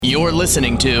You're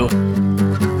listening to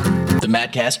the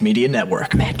Madcast Media Network.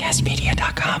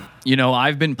 MadcastMedia.com. You know,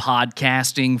 I've been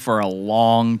podcasting for a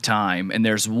long time, and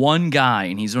there's one guy,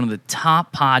 and he's one of the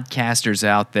top podcasters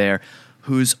out there,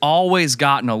 who's always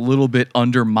gotten a little bit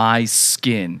under my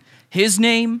skin. His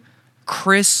name,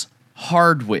 Chris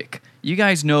Hardwick. You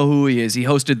guys know who he is. He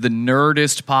hosted the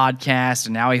Nerdist podcast,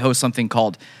 and now he hosts something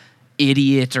called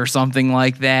Idiot or something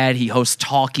like that. He hosts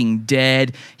Talking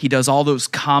Dead. He does all those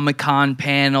Comic-Con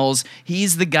panels.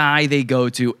 He's the guy they go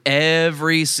to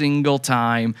every single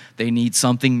time they need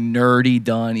something nerdy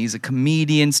done. He's a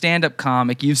comedian, stand-up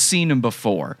comic. You've seen him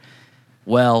before.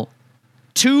 Well,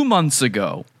 2 months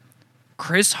ago,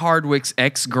 Chris Hardwick's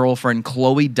ex-girlfriend,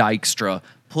 Chloe Dykstra,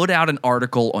 put out an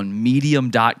article on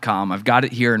Medium.com. I've got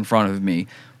it here in front of me,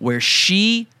 where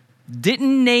she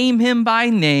didn't name him by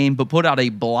name, but put out a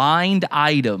blind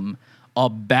item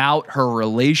about her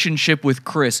relationship with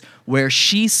Chris, where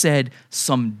she said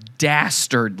some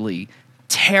dastardly,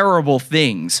 terrible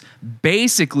things,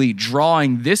 basically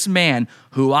drawing this man,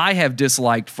 who I have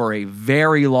disliked for a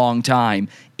very long time,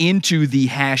 into the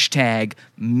hashtag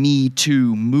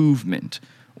 #MeToo movement.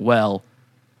 Well,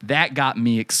 that got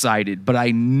me excited, but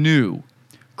I knew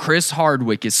Chris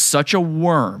Hardwick is such a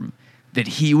worm that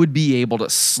he would be able to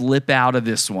slip out of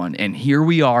this one. And here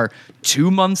we are, 2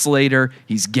 months later,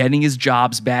 he's getting his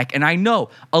jobs back. And I know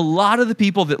a lot of the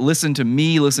people that listen to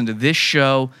me, listen to this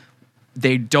show,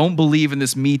 they don't believe in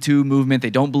this Me Too movement. They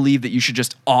don't believe that you should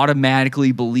just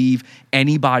automatically believe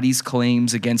anybody's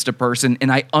claims against a person.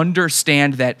 And I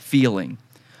understand that feeling.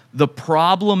 The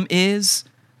problem is,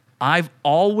 I've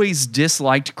always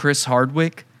disliked Chris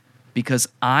Hardwick because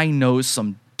I know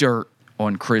some dirt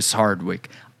on Chris Hardwick.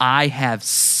 I have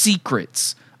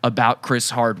secrets about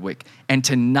Chris Hardwick. And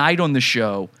tonight on the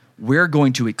show, we're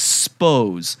going to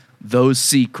expose those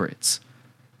secrets.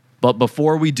 But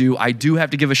before we do, I do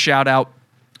have to give a shout out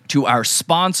to our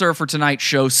sponsor for tonight's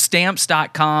show,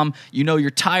 Stamps.com. You know you're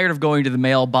tired of going to the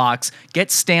mailbox. Get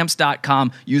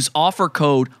Stamps.com. Use offer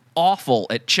code AWFUL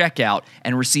at checkout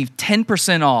and receive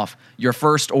 10% off your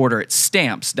first order at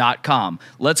Stamps.com.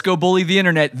 Let's go bully the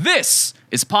internet. This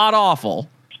is Pod Awful.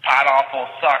 Pod Awful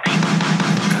sucks.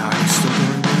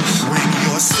 When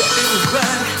you're sitting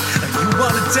back and you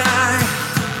wanna die,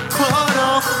 Pod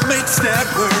Awful makes that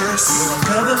worse. You're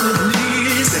on government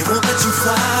knees, they won't let you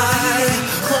fly.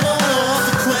 Pod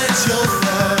Awful quench your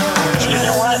thirst. You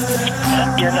know what?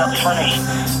 You're not funny.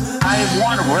 I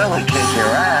want to really kick your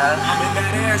ass. I'm in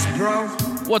that ass, bro.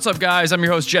 What's up, guys? I'm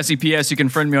your host, Jesse P.S. You can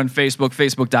friend me on Facebook,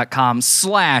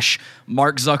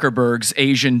 facebook.com/Mark Zuckerberg's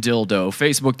Asian Dildo,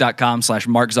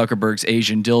 facebook.com/Mark Zuckerberg's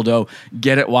Asian Dildo.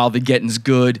 Get it while the getting's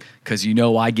good, because you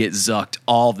know I get zucked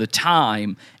all the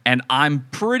time. And I'm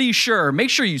pretty sure, make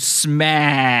sure you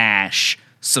smash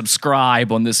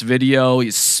subscribe on this video,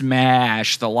 you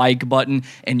smash the like button,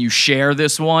 and you share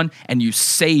this one, and you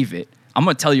save it. I'm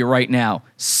going to tell you right now,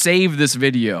 save this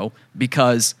video,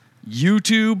 because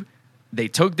YouTube, they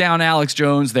took down Alex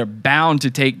Jones. They're bound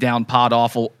to take down Pod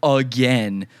Awful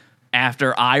again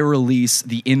after I release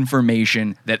the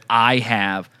information that I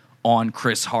have on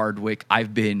Chris Hardwick.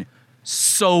 I've been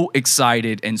so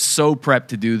excited and so prepped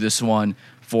to do this one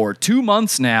for 2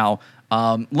 months now.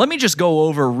 Let me just go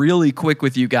over really quick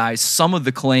with you guys some of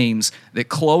the claims that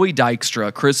Chloe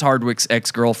Dykstra, Chris Hardwick's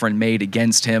ex-girlfriend, made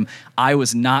against him. I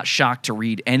was not shocked to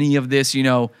read any of this. You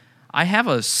know, I have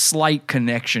a slight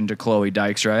connection to Chloe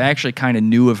Dykstra. I actually kind of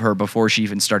knew of her before she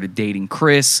even started dating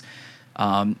Chris.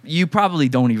 You probably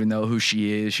don't even know who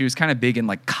she is. She was kind of big in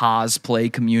like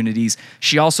cosplay communities.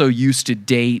 She also used to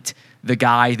date the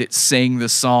guy that sang the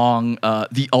song,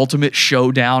 The Ultimate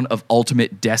Showdown of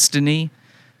Ultimate Destiny.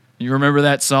 You remember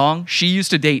that song? She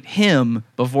used to date him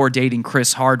before dating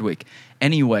Chris Hardwick.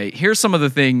 Anyway, here's some of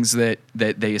the things that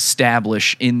they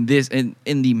establish in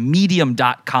the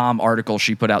Medium.com article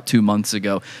she put out 2 months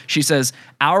ago. She says,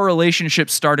 our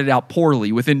relationship started out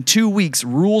poorly. Within 2 weeks,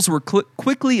 rules were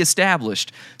quickly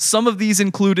established. Some of these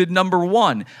included, number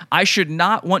one, I should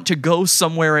not want to go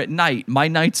somewhere at night. My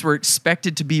nights were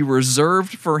expected to be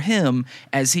reserved for him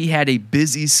as he had a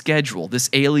busy schedule. This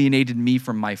alienated me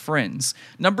from my friends.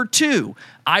 Number two,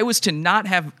 I was to not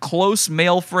have close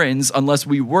male friends unless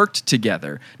we worked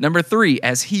together. Number three,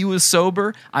 as he was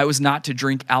sober, I was not to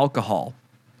drink alcohol.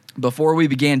 Before we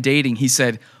began dating, he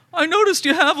said, I noticed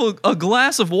you have a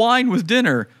glass of wine with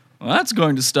dinner. Well, that's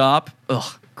going to stop.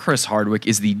 Ugh, Chris Hardwick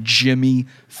is the Jimmy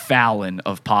Fallon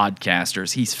of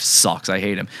podcasters. He sucks. I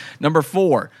hate him. Number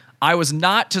four, I was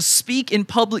not to speak in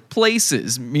public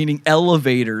places, meaning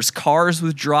elevators, cars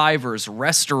with drivers,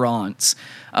 restaurants.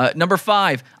 Number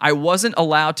 5, I wasn't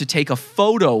allowed to take a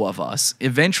photo of us.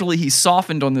 Eventually, he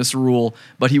softened on this rule,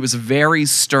 but he was very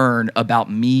stern about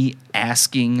me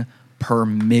asking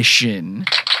permission.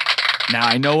 Now,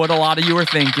 I know what a lot of you are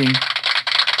thinking.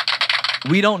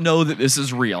 We don't know that this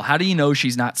is real. How do you know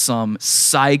she's not some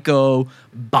psycho,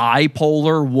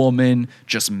 bipolar woman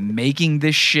just making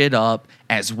this shit up,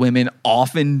 as women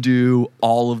often do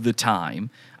all of the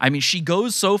time? I mean, she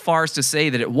goes so far as to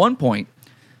say that at one point,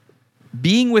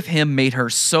 being with him made her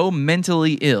so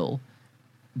mentally ill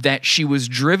that she was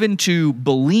driven to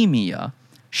bulimia.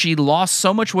 She lost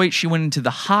so much weight, she went into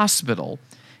the hospital.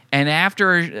 And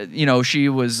after, she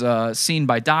was seen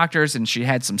by doctors and she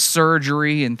had some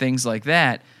surgery and things like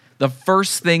that, the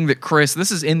first thing that Chris,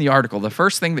 this is in the article, the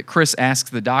first thing that Chris asks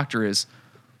the doctor is,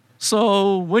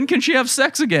 so when can she have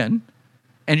sex again?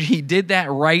 And he did that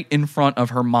right in front of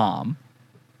her mom.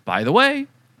 By the way,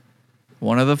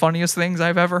 one of the funniest things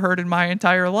I've ever heard in my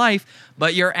entire life.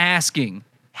 But you're asking,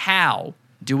 how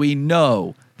do we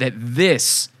know that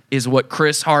this is what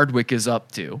Chris Hardwick is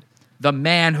up to? The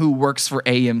man who works for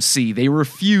AMC. They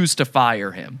refuse to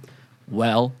fire him.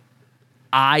 Well,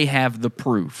 I have the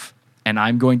proof, and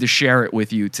I'm going to share it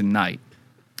with you tonight.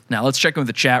 Now, let's check in with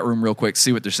the chat room real quick,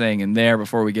 see what they're saying in there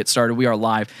before we get started. We are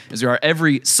live, as we are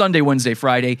every Sunday, Wednesday,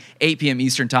 Friday, 8 p.m.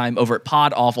 Eastern Time over at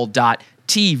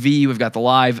podawful.tv. We've got the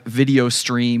live video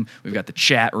stream. We've got the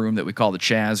chat room that we call the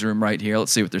Chaz room right here.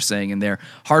 Let's see what they're saying in there.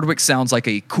 Hardwick sounds like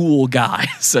a cool guy,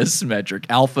 says Symmetric.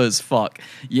 Alpha as fuck.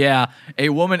 Yeah, a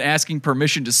woman asking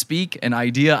permission to speak, an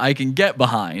idea I can get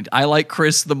behind. I like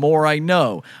Chris the more I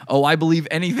know. Oh, I believe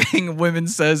anything women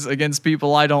says against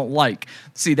people I don't like.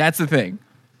 See, that's the thing.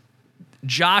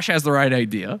 Josh has the right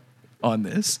idea on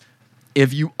this.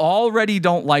 If you already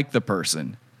don't like the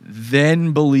person,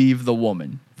 then believe the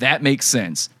woman. That makes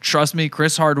sense. Trust me,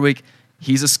 Chris Hardwick,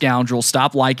 he's a scoundrel.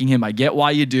 Stop liking him. I get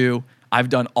why you do. I've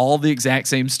done all the exact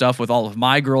same stuff with all of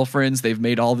my girlfriends. They've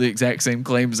made all the exact same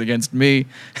claims against me,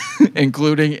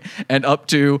 including and up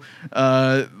to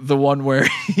the one where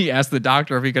he asked the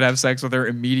doctor if he could have sex with her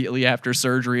immediately after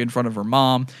surgery in front of her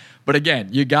mom. But again,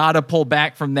 you got to pull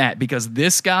back from that because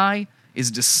this guy is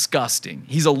disgusting.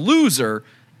 He's a loser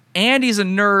and he's a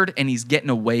nerd and he's getting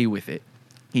away with it.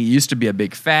 He used to be a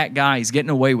big fat guy. He's getting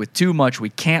away with too much. We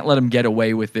can't let him get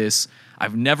away with this.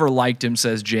 I've never liked him,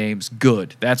 says James.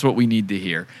 Good. That's what we need to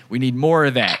hear. We need more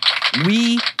of that.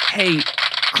 We hate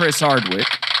Chris Hardwick.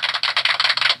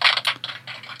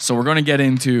 So we're going to get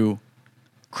into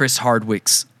Chris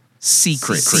Hardwick's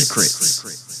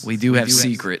secrets. We do have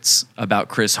secrets about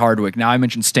Chris Hardwick. Now, I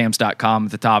mentioned Stamps.com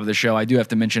at the top of the show. I do have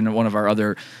to mention one of our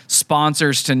other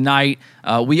sponsors tonight.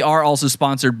 We are also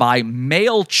sponsored by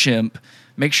MailChimp.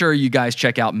 Make sure you guys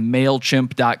check out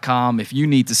MailChimp.com if you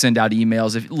need to send out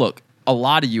emails. Look, a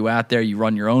lot of you out there, you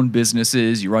run your own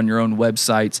businesses, you run your own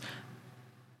websites.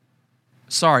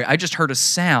 Sorry, I just heard a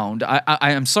sound.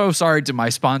 I am so sorry to my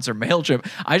sponsor, MailChimp.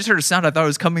 I just heard a sound. I thought it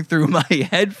was coming through my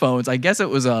headphones. I guess it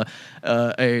was a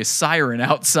siren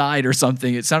outside or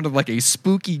something. It sounded like a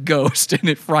spooky ghost, and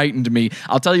it frightened me.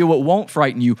 I'll tell you what won't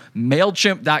frighten you,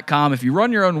 MailChimp.com. If you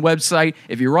run your own website,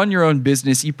 if you run your own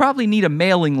business, you probably need a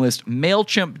mailing list.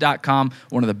 MailChimp.com,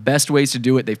 one of the best ways to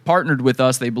do it. They've partnered with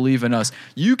us. They believe in us.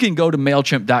 You can go to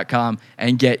MailChimp.com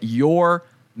and get your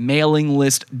mailing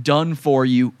list done for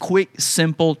you. Quick,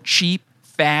 simple, cheap,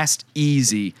 fast,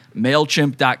 easy.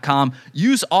 MailChimp.com.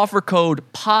 Use offer code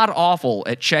PODAWFUL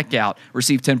at checkout.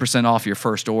 Receive 10% off your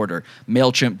first order.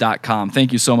 MailChimp.com.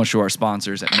 Thank you so much to our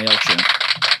sponsors at MailChimp.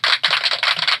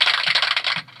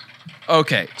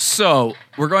 Okay, so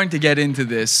we're going to get into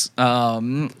this.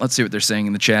 Let's see what they're saying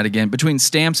in the chat again. Between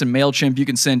Stamps and MailChimp, you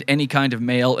can send any kind of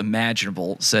mail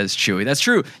imaginable, says Chewy. That's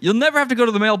true. You'll never have to go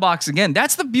to the mailbox again.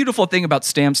 That's the beautiful thing about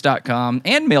Stamps.com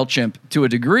and MailChimp to a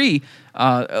degree.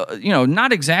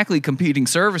 Not exactly competing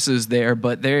services there,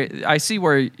 but I see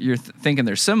where you're thinking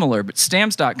they're similar. But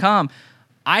Stamps.com,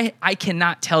 I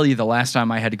cannot tell you the last time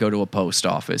I had to go to a post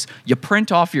office. You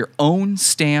print off your own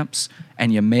stamps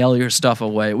and you mail your stuff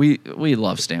away. We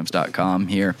love Stamps.com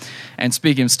here. And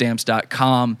speaking of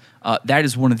Stamps.com, that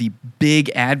is one of the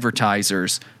big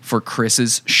advertisers for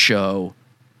Chris's show.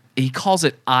 He calls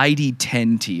it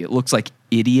ID10T. It looks like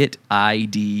idiot,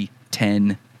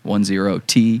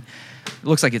 ID1010T. It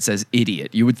looks like it says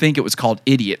idiot. You would think it was called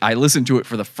idiot. I listened to it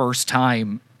for the first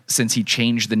time since he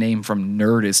changed the name from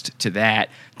Nerdist to that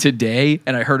today,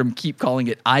 and I heard him keep calling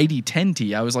it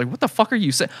ID10T. I was like, what the fuck are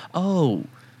you saying? Oh,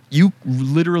 you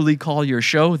literally call your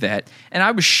show that. And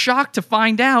I was shocked to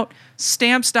find out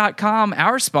Stamps.com,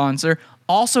 our sponsor,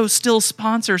 also still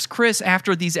sponsors Chris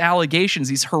after these allegations,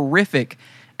 these horrific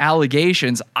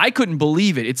allegations. I couldn't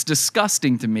believe it. It's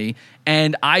disgusting to me,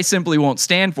 and I simply won't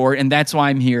stand for it, and that's why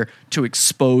I'm here to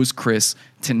expose Chris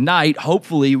tonight.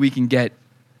 Hopefully we can get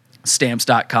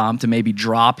Stamps.com to maybe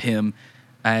drop him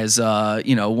as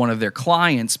one of their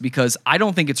clients, because I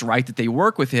don't think it's right that they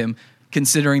work with him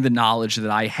considering the knowledge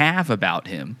that I have about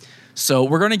him. So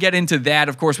we're going to get into that.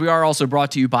 Of course, we are also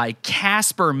brought to you by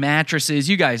Casper Mattresses.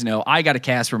 You guys know I got a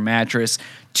Casper mattress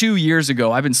 2 years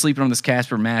ago. I've been sleeping on this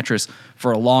Casper mattress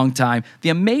for a long time. The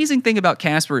amazing thing about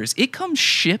Casper is it comes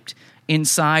shipped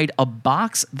inside a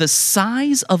box the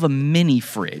size of a mini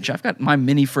fridge. I've got my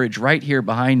mini fridge right here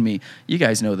behind me. You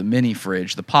guys know the mini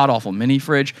fridge, the pod-awful mini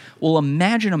fridge. Well,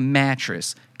 imagine a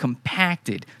mattress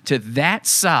compacted to that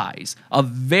size, a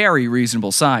very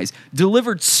reasonable size,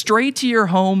 delivered straight to your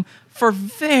home for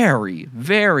very,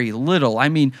 very little. I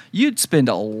mean, you'd spend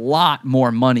a lot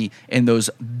more money in those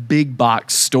big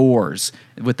box stores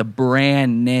with the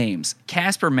brand names.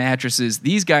 Casper Mattresses,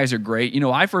 these guys are great. You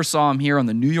know, I first saw them here on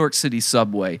the New York City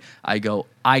subway. I go,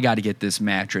 I got to get this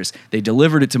mattress. They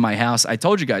delivered it to my house. I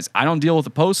told you guys, I don't deal with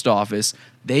the post office.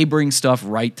 They bring stuff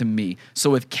right to me. So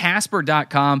with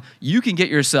Casper.com, you can get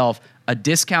yourself a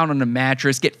discount on a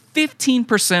mattress. Get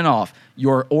 15% off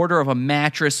your order of a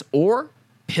mattress or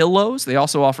pillows. They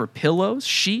also offer pillows,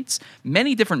 sheets,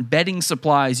 many different bedding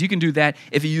supplies. You can do that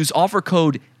if you use offer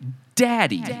code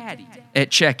DADDY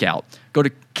at checkout. Go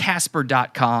to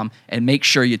Casper.com and make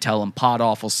sure you tell them Pod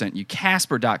Awful sent you.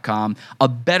 Casper.com, a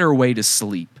better way to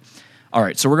sleep. All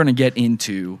right, so we're going to get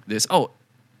into this. Oh,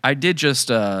 I did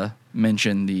just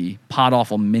mention the Pod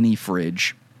Awful mini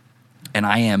fridge, and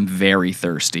I am very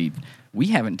thirsty. We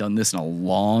haven't done this in a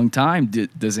long time.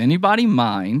 Does anybody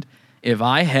mind if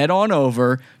I head on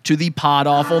over to the Pod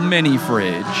Awful mini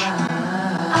fridge?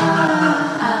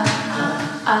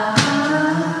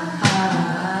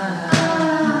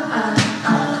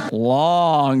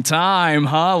 Long time,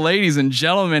 huh? Ladies and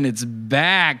gentlemen, it's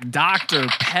back. Dr.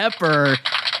 Pepper.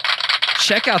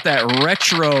 Check out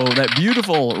that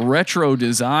beautiful retro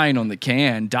design on the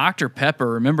can. Dr.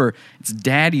 Pepper, remember, it's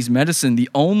Daddy's medicine,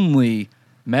 the only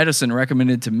medicine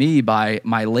recommended to me by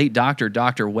my late doctor,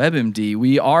 Dr. WebMD.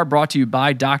 We are brought to you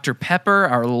by Dr. Pepper,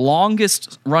 our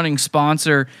longest running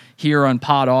sponsor here on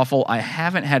Pod Awful. I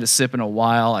haven't had a sip in a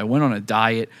while. I went on a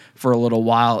diet for a little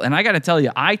while, and I got to tell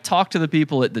you, I talked to the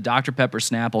people at the Dr. Pepper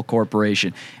Snapple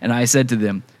Corporation, and I said to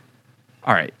them,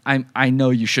 all right, I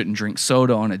know you shouldn't drink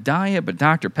soda on a diet, but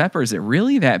Dr. Pepper, is it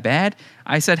really that bad?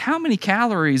 I said, how many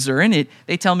calories are in it?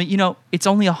 They tell me, it's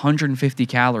only 150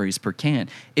 calories per can.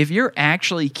 If you're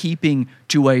actually keeping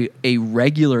to a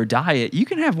regular diet, you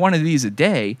can have one of these a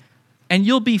day, and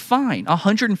you'll be fine.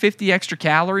 150 extra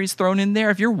calories thrown in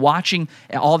there. If you're watching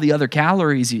all the other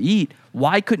calories you eat,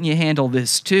 why couldn't you handle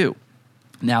this too?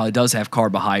 Now, it does have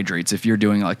carbohydrates. If you're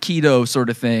doing a keto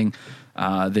sort of thing,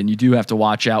 then you do have to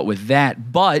watch out with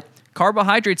that. But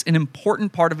carbohydrates, an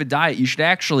important part of a diet. You should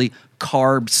actually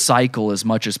carb cycle as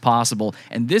much as possible.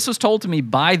 And this was told to me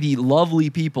by the lovely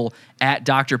people at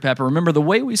Dr. Pepper. Remember, the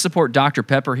way we support Dr.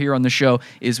 Pepper here on the show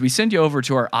is we send you over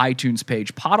to our iTunes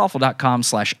page,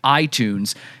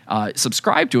 podawful.com/iTunes.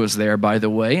 Subscribe to us there, by the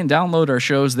way, and download our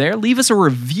shows there. Leave us a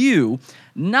review,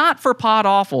 not for Pod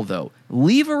Awful, though.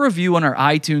 Leave a review on our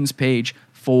iTunes page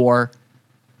for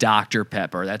Dr.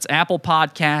 Pepper. That's Apple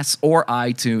Podcasts or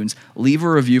iTunes. Leave a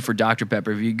review for Dr.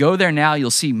 Pepper. If you go there now, you'll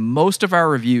see most of our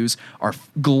reviews are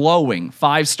glowing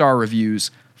 5-star reviews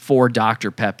for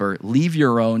Dr. Pepper. Leave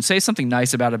your own. Say something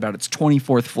nice about its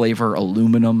 24th flavor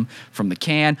aluminum from the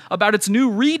can, about its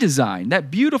new redesign, that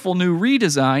beautiful new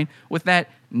redesign with that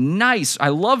nice, I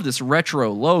love this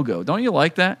retro logo. Don't you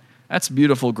like that? That's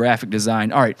beautiful graphic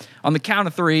design. All right, on the count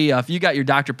of three, if you got your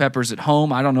Dr. Peppers at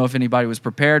home, I don't know if anybody was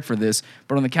prepared for this,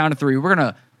 but on the count of three, we're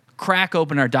going to crack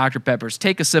open our Dr. Peppers,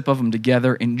 take a sip of them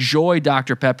together, enjoy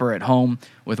Dr. Pepper at home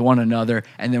with one another,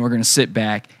 and then we're going to sit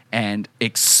back and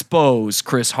expose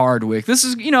Chris Hardwick. This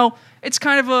is, it's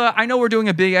kind of I know we're doing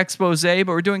a big expose, but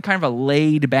we're doing kind of a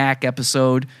laid-back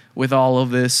episode with all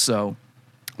of this, so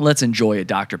let's enjoy a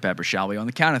Dr. Pepper, shall we? On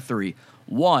the count of three.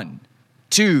 1,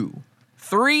 2,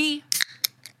 3.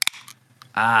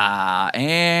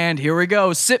 And here we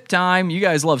go. Sip time. You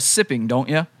guys love sipping, don't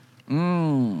you?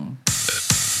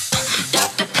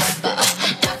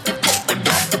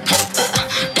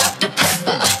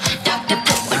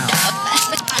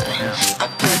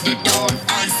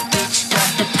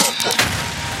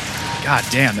 God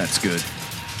damn, that's good.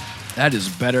 That is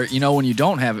better. When you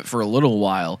don't have it for a little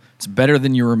while, it's better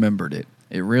than you remembered it.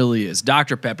 It really is.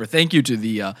 Dr. Pepper, thank you to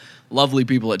the lovely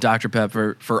people at Dr.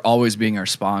 Pepper for always being our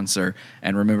sponsor.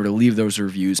 And remember to leave those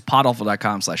reviews,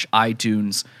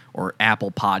 podawful.com/iTunes or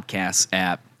Apple Podcasts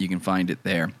app. You can find it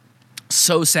there.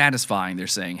 So satisfying, they're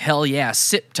saying. Hell yeah,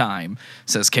 sip time,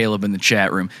 says Caleb in the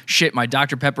chat room. Shit, my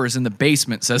Dr. Pepper is in the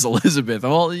basement, says Elizabeth.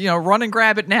 Well, run and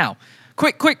grab it now.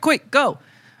 Quick, go.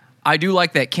 I do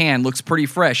like that can. Looks pretty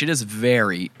fresh. It is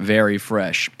very, very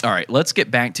fresh. All right, let's get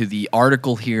back to the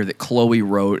article here that Chloe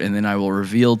wrote, and then I will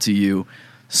reveal to you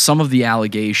some of the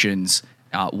allegations,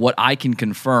 what I can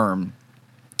confirm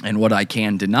and what I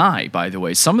can deny, by the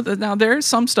way. Now, there's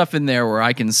some stuff in there where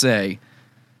I can say,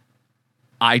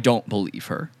 I don't believe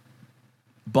her.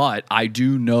 But I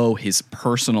do know his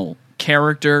personal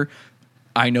character.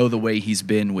 I know the way he's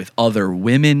been with other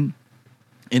women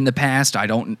in the past. I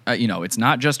don't, it's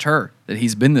not just her that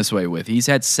he's been this way with. He's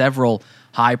had several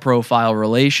high-profile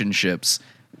relationships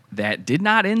that did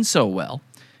not end so well.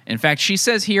 In fact, she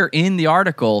says here in the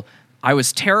article, I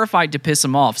was terrified to piss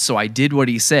him off, so I did what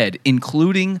he said,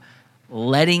 including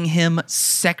letting him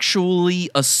sexually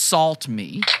assault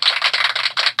me.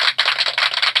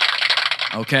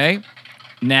 Okay?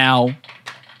 Now,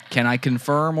 can I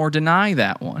confirm or deny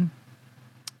that one?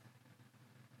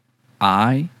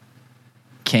 I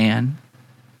can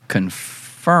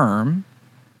confirm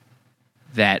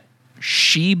that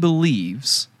she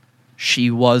believes she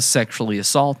was sexually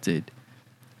assaulted,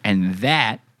 and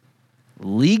that,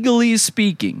 legally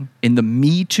speaking, in the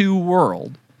Me Too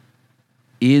world,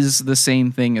 is the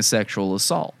same thing as sexual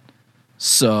assault.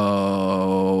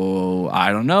 So,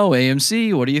 I don't know,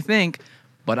 AMC, what do you think?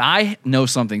 But I know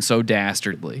something so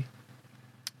dastardly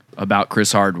about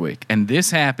Chris Hardwick, and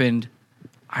this happened,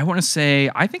 I want to say,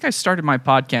 I think I started my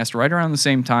podcast right around the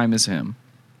same time as him.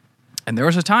 And there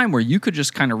was a time where you could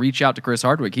just kind of reach out to Chris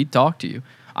Hardwick. He'd talk to you.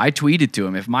 I tweeted to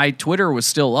him. If my Twitter was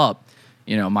still up,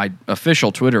 my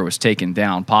official Twitter was taken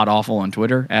down. Podawful on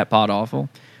Twitter, @Podawful,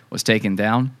 was taken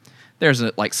down. There's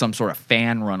some sort of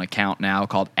fan-run account now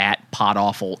called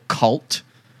 @PodawfulCult.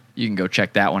 You can go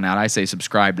check that one out. I say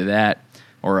subscribe to that,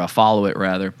 or follow it,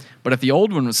 rather. But if the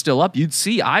old one was still up, you'd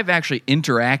see I've actually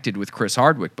interacted with Chris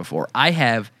Hardwick before. I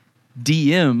have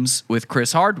DMs with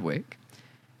Chris Hardwick.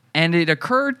 And it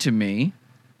occurred to me,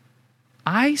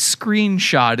 I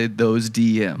screenshotted those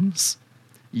DMs.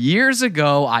 Years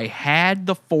ago, I had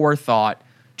the forethought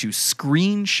to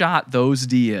screenshot those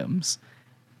DMs.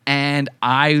 And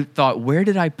I thought, where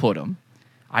did I put them?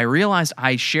 I realized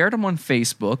I shared them on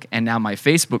Facebook, and now my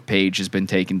Facebook page has been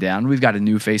taken down. We've got a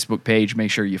new Facebook page.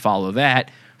 Make sure you follow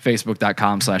that,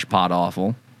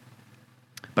 facebook.com/podawful.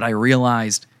 But I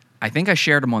realized, I think I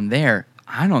shared them on there.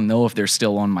 I don't know if they're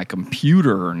still on my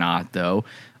computer or not, though.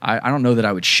 I don't know that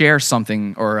I would share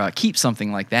something or keep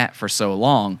something like that for so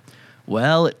long.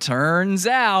 Well, it turns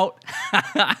out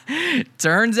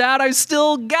I've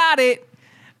still got it.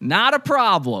 Not a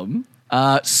problem.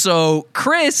 So,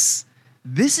 Chris,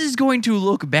 this is going to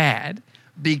look bad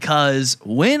because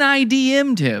when I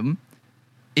DM'd him,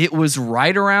 it was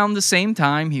right around the same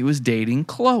time he was dating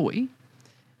Chloe.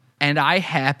 And I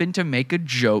happened to make a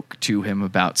joke to him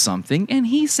about something, and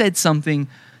he said something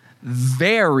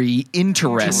very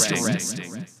interesting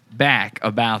back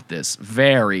about this.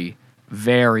 Very,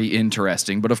 very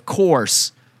interesting. But of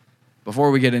course,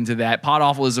 before we get into that,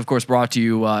 Podawful is, of course, brought to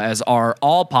you as are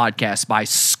all podcasts by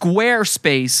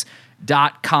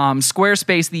Squarespace.com.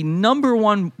 Squarespace, the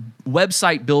 #1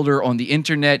 website builder on the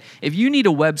internet. If you need a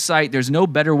website, there's no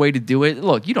better way to do it.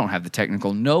 Look, you don't have the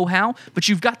technical know-how, but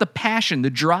you've got the passion,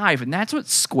 the drive, and that's what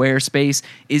Squarespace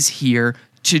is here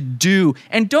to do.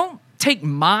 And don't take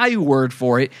my word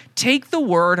for it. Take the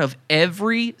word of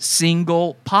every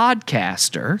single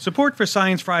podcaster. Support for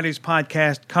Science Friday's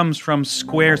podcast comes from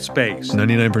Squarespace.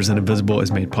 99% Invisible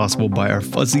is made possible by our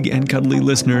fuzzy and cuddly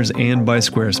listeners and by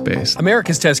Squarespace.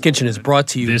 America's Test Kitchen is brought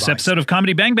to you This by episode of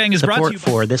Comedy Bang Bang is brought to you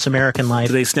for This American Life.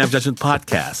 Today's Snap Judgment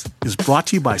podcast is brought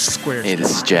to you by Squarespace. Hey,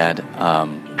 this is Jad.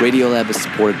 Radiolab is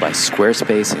supported by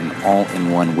Squarespace, an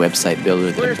all-in-one website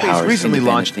builder that empowers recently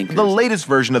launched thinkers. the latest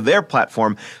version of their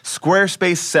platform,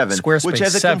 Squarespace 7, which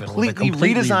has a completely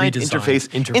redesigned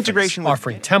interface, integration with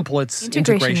offering templates,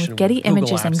 integration with Getty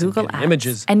Images and Google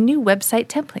Apps, and new website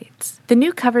templates. The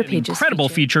new cover pages incredible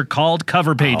feature called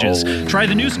Cover Pages. Try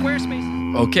the new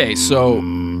Squarespace. Okay, so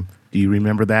do you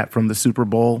remember that from the Super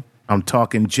Bowl? I'm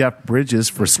talking Jeff Bridges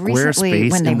for Squarespace.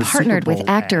 Recently, when they partnered with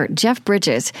actor Jeff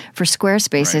Bridges for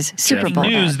Squarespace's Super Bowl.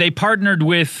 News, they partnered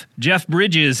with Jeff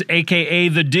Bridges, a.k.a.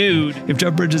 The Dude. If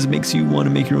Jeff Bridges makes you want to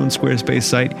make your own Squarespace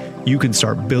site, you can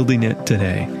start building it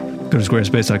today. Go to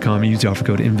squarespace.com and use the offer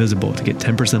code INVISIBLE to get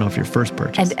 10% off your first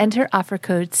purchase. And enter offer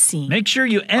code SCENE. Make sure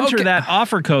you enter that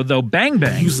offer code, though. Bang,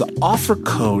 bang. Use the offer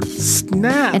code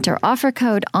SNAP. Enter offer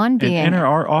code on being. And enter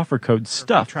our offer code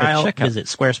STUFF at Trial, checkout. visit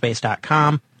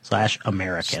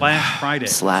squarespace.com/American. Friday.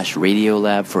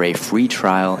 /Radiolab for a free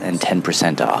trial and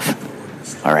 10%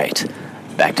 off. All right,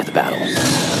 back to the battle.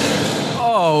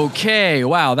 Okay,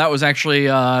 wow, that was actually,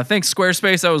 thanks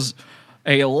Squarespace, that was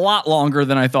a lot longer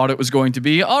than I thought it was going to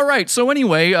be. All right, so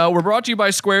anyway, we're brought to you by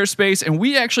Squarespace, and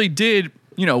we actually did,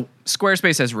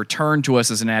 Squarespace has returned to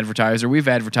us as an advertiser. We've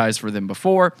advertised for them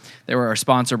before. They were our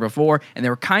sponsor before, and they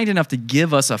were kind enough to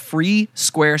give us a free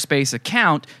Squarespace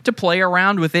account to play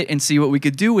around with it and see what we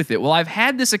could do with it. Well, I've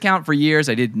had this account for years.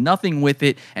 I did nothing with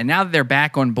it, and now that they're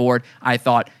back on board, I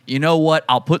thought, you know what?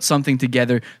 I'll put something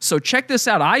together. So check this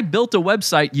out. I built a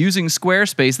website using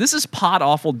Squarespace. This is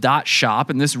podawful.shop,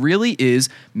 and this really is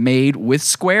made with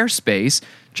Squarespace.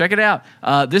 Check it out.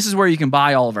 This is where you can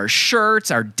buy all of our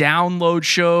shirts, our download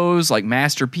shows like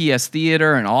Master PS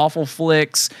Theater and Awful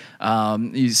Flicks.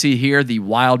 You see here the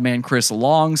Wildman Chris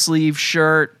long sleeve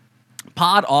shirt.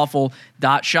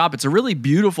 Podawful.shop. It's a really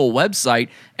beautiful website.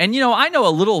 And, I know a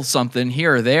little something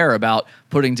here or there about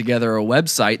putting together a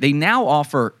website. They now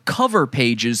offer cover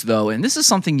pages, though, and this is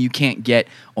something you can't get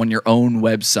on your own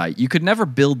website. You could never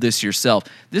build this yourself.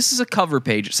 This is a cover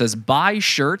page. It says, buy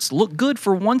shirts, look good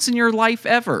for once in your life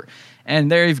ever.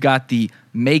 And there you've got the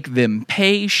Make Them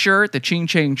Pay shirt, the Ching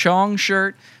Chang Chong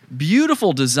shirt.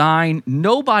 Beautiful design.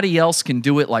 Nobody else can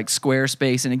do it like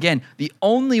Squarespace. And again, the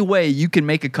only way you can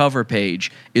make a cover page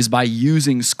is by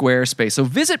using Squarespace. So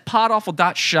visit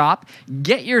podawful.shop,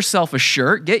 get yourself a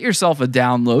shirt, get yourself a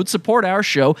download, support our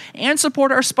show, and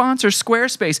support our sponsor,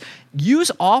 Squarespace.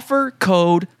 Use offer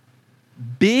code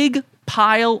Big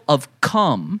Pile of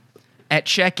Cum at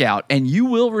checkout, and you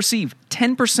will receive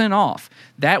 10% off.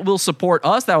 That will support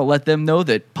us. That will let them know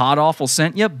that Pod Awful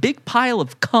sent you. Big Pile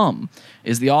of Cum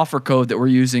is the offer code that we're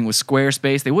using with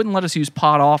Squarespace. They wouldn't let us use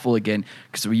Pod Awful again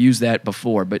because we used that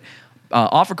before. But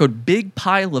offer code Big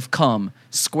Pile of Cum,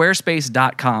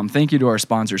 squarespace.com. Thank you to our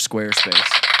sponsor,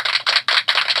 Squarespace.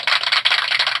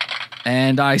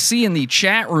 And I see in the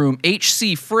chat room,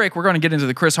 HC Frick, we're going to get into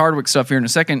the Chris Hardwick stuff here in a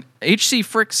second. HC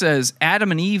Frick says,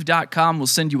 adamandeve.com will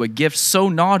send you a gift so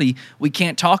naughty we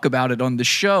can't talk about it on the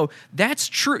show. That's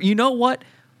true. You know what?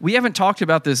 We haven't talked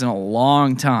about this in a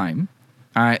long time.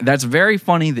 All right, that's very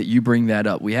funny that you bring that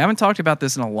up. We haven't talked about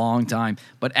this in a long time,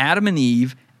 but Adam and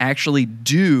Eve actually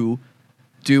do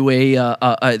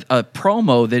a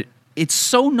promo that it's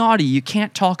so naughty you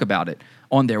can't talk about it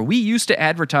on there. We used to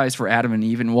advertise for Adam and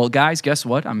Eve, and well, guys, guess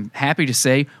what? I'm happy to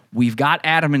say we've got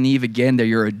Adam and Eve again. They're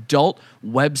your adult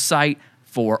website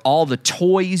for all the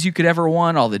toys you could ever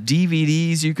want, all the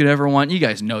DVDs you could ever want. You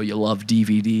guys know you love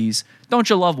DVDs. Don't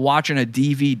you love watching a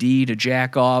DVD to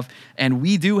jack off? And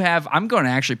we do have, I'm going to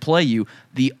actually play you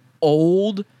the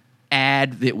old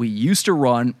ad that we used to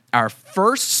run, our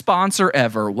first sponsor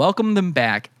ever. Welcome them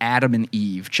back, Adam and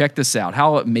Eve. Check this out.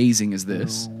 How amazing is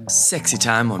this? Sexy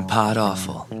time on Pod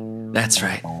Awful. That's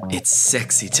right, it's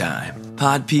sexy time.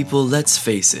 Pod people, let's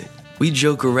face it. We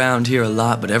joke around here a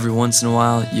lot, but every once in a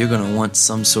while, you're gonna want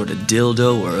some sort of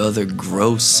dildo or other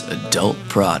gross adult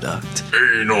product.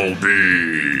 Anal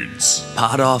beads.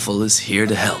 Pod Awful is here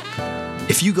to help.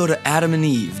 If you go to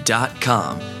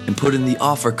adamandeve.com and put in the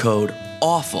offer code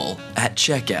AWFUL at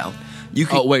checkout, you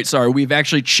can... Oh, wait, sorry. We've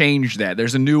actually changed that.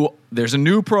 There's a new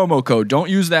promo code. Don't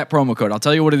use that promo code. I'll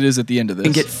tell you what it is at the end of this.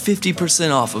 And get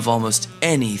 50% off of almost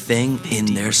anything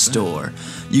in their store.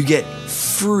 You get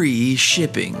free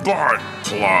shipping. Butt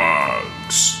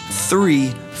plugs.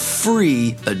 3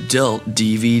 free adult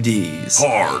DVDs.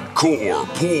 Hardcore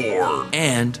porn.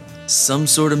 And some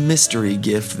sort of mystery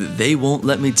gift that they won't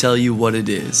let me tell you what it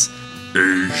is.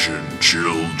 Asian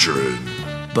children.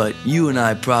 But you and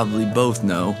I probably both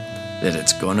know that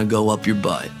it's gonna go up your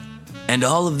butt. And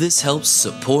all of this helps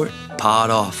support Pod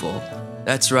Awful.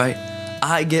 That's right,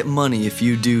 I get money if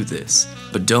you do this.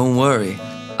 But don't worry,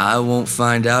 I won't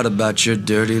find out about your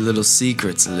dirty little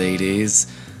secrets, ladies.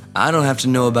 I don't have to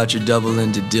know about your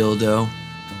double-ended dildo.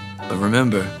 But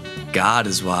remember, God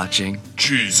is watching.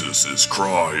 Jesus is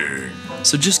crying.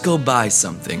 So just go buy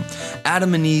something.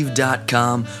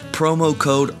 adamandeve.com, promo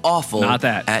code AWFUL Not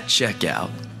that. At checkout.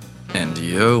 And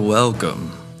you're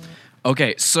welcome.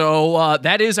 Okay, so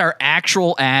that is our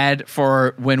actual ad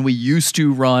for when we used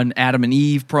to run Adam and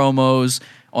Eve promos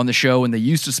on the show, and they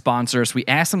used to sponsor us. We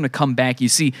asked them to come back. You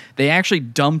see, they actually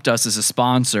dumped us as a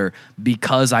sponsor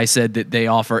because I said that they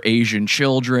offer Asian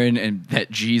children and that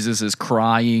Jesus is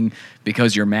crying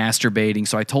because you're masturbating.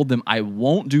 So I told them I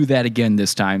won't do that again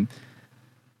this time.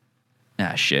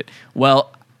 Shit.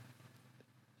 Well,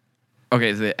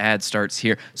 okay, the ad starts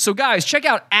here. So, guys, check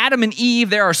out Adam and Eve.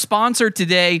 They're our sponsor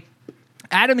today.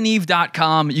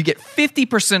 AdamandEve.com. You get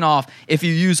 50% off if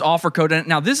you use offer code.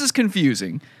 Now, this is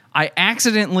confusing. I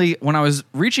accidentally, when I was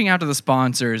reaching out to the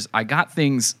sponsors, I got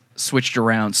things switched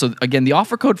around. So, again, the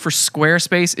offer code for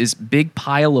Squarespace is Big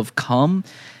Pile of Cum.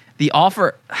 The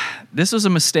offer, this was a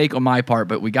mistake on my part,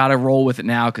 but we got to roll with it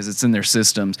now because it's in their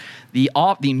systems. The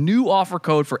new offer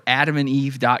code for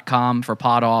AdamandEve.com for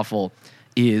Pod Awful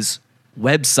is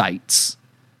websites.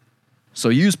 So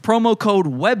use promo code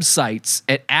websites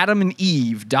at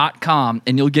AdamandEve.com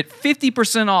and you'll get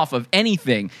 50% off of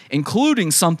anything,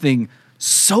 including something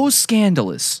so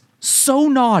scandalous, so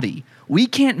naughty, we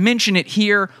can't mention it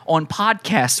here on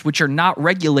podcasts which are not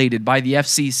regulated by the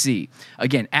FCC.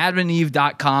 Again,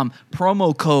 AdamandEve.com,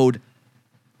 promo code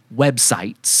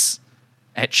websites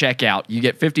at checkout. You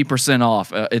get 50%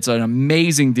 off. It's an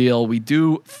amazing deal. We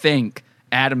do thank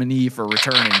Adam and Eve for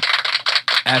returning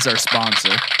as our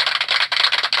sponsor.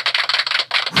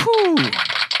 Whew.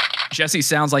 Jesse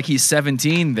sounds like he's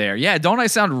 17 there. Yeah, don't I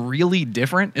sound really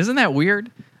different? Isn't that weird?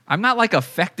 I'm not like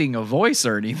affecting a voice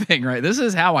or anything, right? This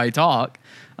is how I talk.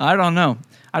 I don't know.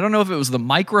 I don't know if it was the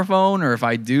microphone or if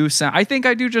I do sound. I think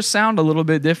I do just sound a little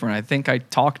bit different. I think I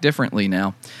talk differently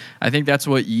now. I think that's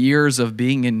what years of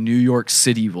being in New York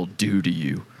City will do to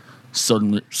you.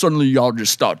 Suddenly y'all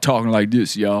just start talking like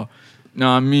this, y'all. Know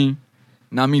what I mean?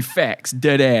 Know what I mean? Facts.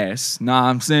 Dead ass. Know what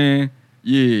I'm saying?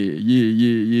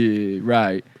 Yeah.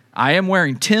 Right. I am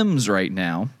wearing Tim's right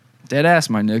now. Dead ass,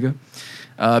 my nigga.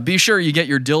 Be sure you get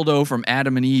your dildo from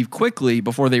Adam and Eve quickly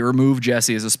before they remove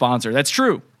Jesse as a sponsor. That's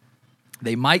true.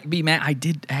 They might be mad. I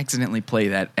did accidentally play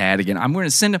that ad again. I'm going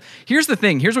to send them. Here's the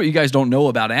thing. Here's what you guys don't know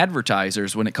about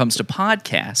advertisers when it comes to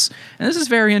podcasts. And this is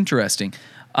very interesting.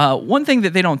 One thing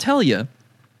that they don't tell you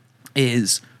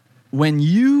is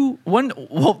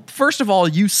first of all,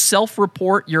 you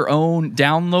self-report your own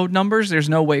download numbers. There's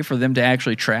no way for them to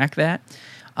actually track that.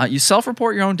 You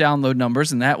self-report your own download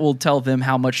numbers, and that will tell them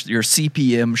how much your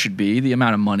CPM should be, the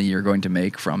amount of money you're going to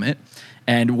make from it,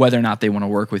 and whether or not they want to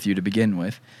work with you to begin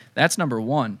with. That's number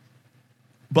one.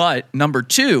 But number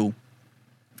two,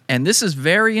 and this is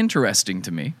very interesting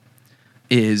to me,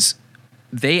 is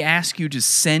they ask you to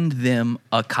send them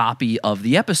a copy of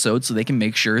the episode so they can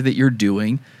make sure that you're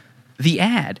doing the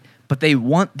ad. But they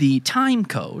want the time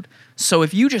code. So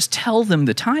if you just tell them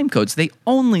the time codes, they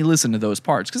only listen to those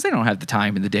parts because they don't have the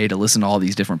time in the day to listen to all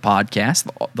these different podcasts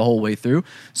the whole way through.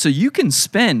 So you can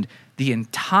spend the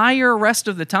entire rest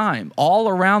of the time all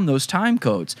around those time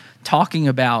codes talking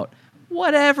about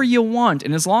whatever you want.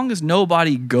 And as long as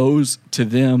nobody goes to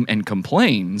them and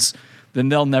complains, then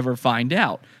they'll never find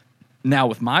out. Now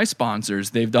with my sponsors,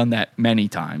 they've done that many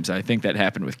times. I think that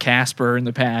happened with Casper in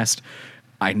the past.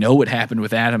 I know what happened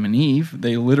with Adam and Eve.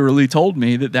 They literally told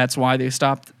me that that's why they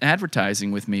stopped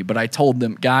advertising with me. But I told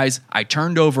them, guys, I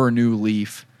turned over a new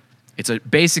leaf. It's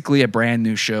basically a brand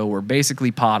new show. We're basically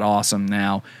Pod Awesome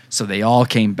now. So they all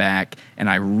came back, and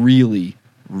I really,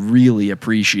 really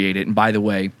appreciate it. And by the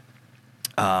way,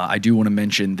 I do want to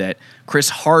mention that Chris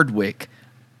Hardwick,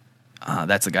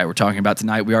 that's the guy we're talking about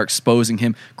tonight. We are exposing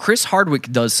him. Chris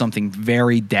Hardwick does something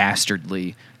very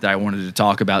dastardly that I wanted to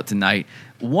talk about tonight.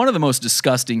 One of the most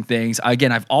disgusting things,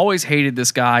 again, I've always hated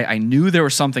this guy. I knew there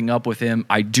was something up with him.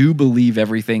 I do believe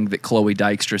everything that Chloe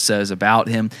Dykstra says about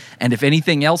him. And if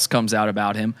anything else comes out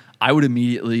about him, I would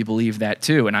immediately believe that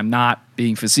too. And I'm not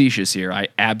being facetious here. I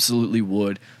absolutely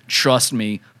would. Trust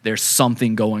me, there's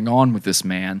something going on with this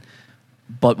man.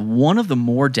 But one of the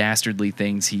more dastardly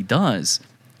things he does,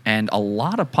 and a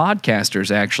lot of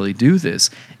podcasters actually do this,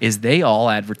 is they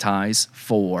all advertise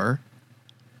for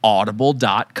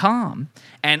Audible.com.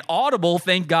 And Audible,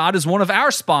 thank God, is one of our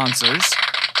sponsors.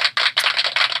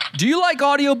 Do you like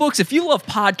audiobooks? If you love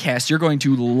podcasts, you're going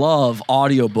to love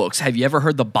audiobooks. Have you ever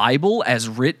heard the Bible as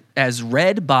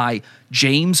read by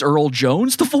James Earl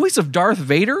Jones, the voice of Darth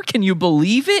Vader? Can you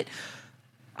believe it?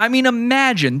 I mean,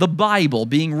 imagine the Bible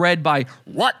being read by,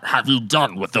 "What have you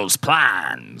done with those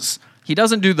plans?" He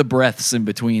doesn't do the breaths in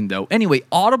between, though. Anyway,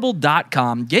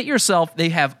 Audible.com, get yourself, they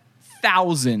have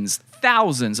thousands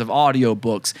of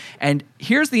audiobooks. And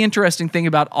here's the interesting thing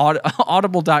about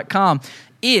Audible.com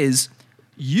is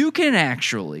you can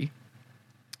actually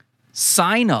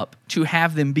sign up to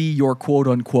have them be your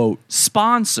quote-unquote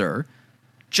sponsor,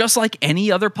 just like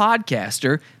any other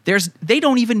podcaster. They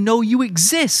don't even know you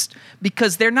exist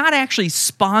because they're not actually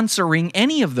sponsoring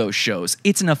any of those shows.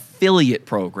 It's an affiliate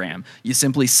program. You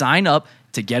simply sign up,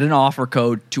 to get an offer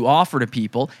code to offer to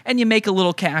people, and you make a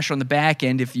little cash on the back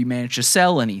end if you manage to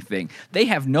sell anything. They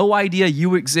have no idea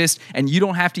you exist, and you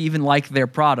don't have to even like their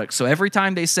product. So every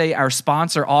time they say our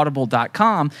sponsor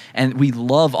Audible.com, and we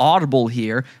love Audible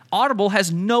here, Audible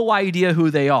has no idea who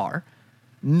they are.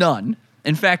 None.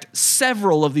 In fact,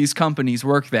 several of these companies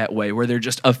work that way, where they're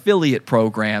just affiliate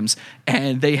programs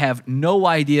and they have no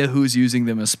idea who's using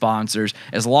them as sponsors.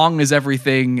 As long as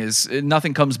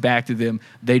nothing comes back to them,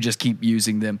 they just keep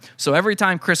using them. So every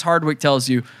time Chris Hardwick tells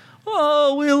you,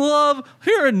 oh, we love,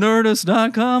 here at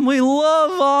Nerdist.com, we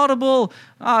love Audible.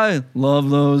 I love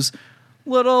those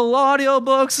little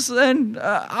audiobooks, and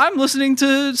I'm listening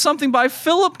to something by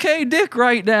Philip K. Dick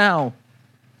right now.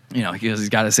 Because he's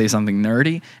got to say something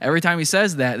nerdy. Every time he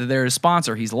says that they're a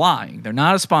sponsor, he's lying. They're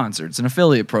not a sponsor. It's an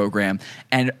affiliate program.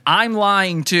 And I'm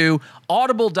lying too.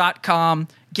 Audible.com.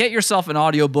 Get yourself an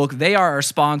audiobook. They are our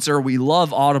sponsor. We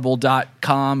love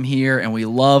Audible.com here, and we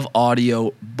love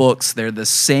audio books. They're the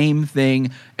same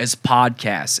thing as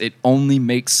podcasts. It only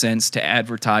makes sense to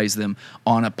advertise them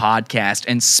on a podcast.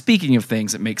 And speaking of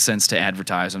things that make sense to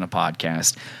advertise on a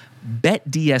podcast,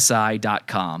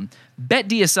 BetDSI.com.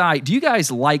 BetDSI, do you guys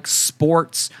like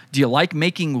sports? Do you like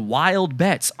making wild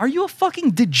bets? Are you a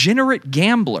fucking degenerate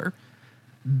gambler?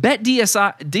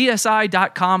 BetDSI.com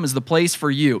is the place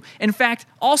for you. In fact,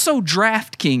 also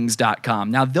DraftKings.com.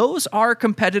 Now, those are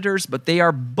competitors, but they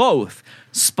are both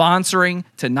sponsoring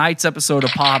tonight's episode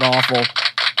of Pod Awful.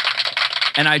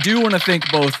 And I do want to thank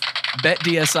both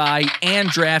BetDSI and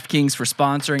DraftKings for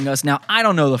sponsoring us. Now, I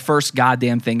don't know the first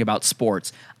goddamn thing about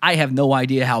sports. I have no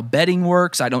idea how betting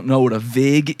works. I don't know what a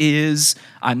VIG is.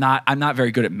 I'm not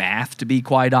very good at math, to be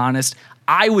quite honest.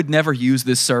 I would never use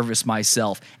this service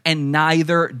myself, and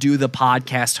neither do the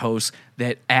podcast hosts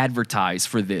that advertise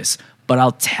for this. But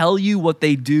I'll tell you what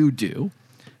they do.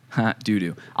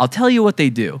 I'll tell you what they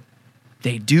do.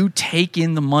 They do take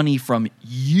in the money from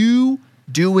you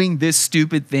doing this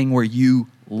stupid thing where you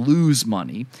lose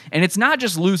money. And it's not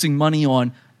just losing money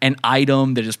on an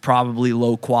item that is probably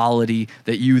low quality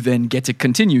that you then get to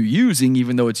continue using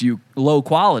even though it's low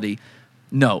quality.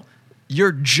 No,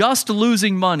 you're just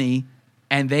losing money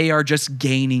and they are just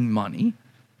gaining money.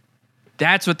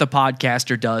 That's what the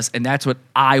podcaster does, and that's what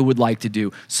I would like to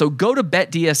do. So go to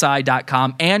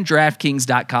BetDSI.com and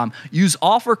DraftKings.com. Use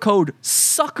offer code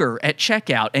SUCKER at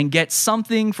checkout and get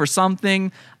something for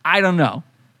something. I don't know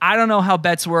how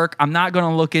bets work. I'm not going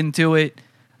to look into it.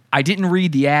 I didn't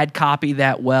read the ad copy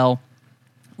that well.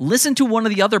 Listen to one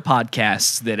of the other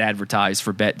podcasts that advertise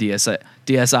for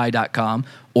BetDSI.com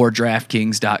or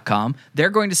DraftKings.com. They're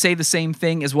going to say the same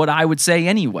thing as what I would say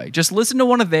anyway. Just listen to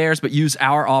one of theirs, but use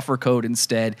our offer code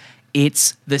instead.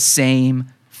 It's the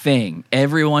same thing.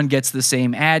 Everyone gets the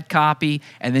same ad copy,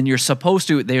 and then you're supposed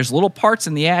to, there's little parts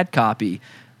in the ad copy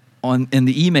in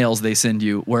the emails they send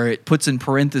you where it puts in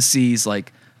parentheses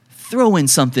like, throw in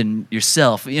something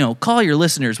yourself, call your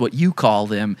listeners what you call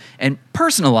them and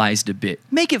personalized a bit.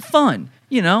 Make it fun,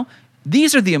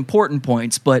 These are the important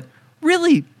points, but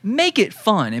really make it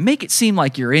fun and make it seem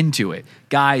like you're into it.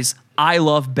 Guys, I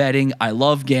love betting. I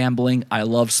love gambling. I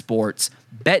love sports.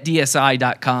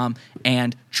 BetDSI.com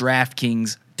and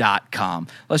DraftKings.com.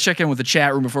 Let's check in with the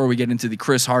chat room before we get into the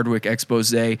Chris Hardwick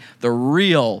expose, the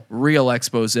real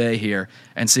expose here,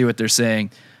 and see what they're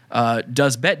saying.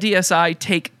 Does BetDSI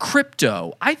take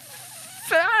crypto? I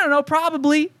don't know,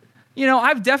 probably.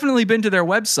 I've definitely been to their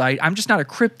website. I'm just not a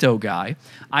crypto guy.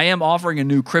 I am offering a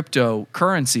new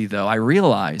cryptocurrency, though. I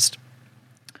realized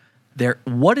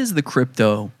what is the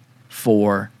crypto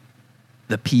for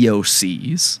the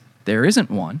POCs? There isn't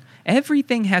one.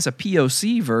 Everything has a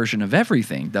POC version of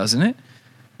everything, doesn't it?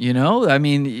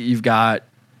 You've got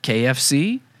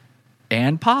KFC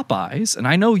and Popeyes. And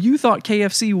I know you thought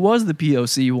KFC was the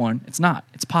POC one. It's not.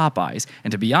 It's Popeyes.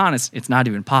 And to be honest, it's not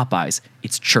even Popeyes.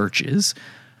 It's Church's.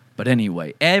 But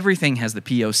anyway, everything has the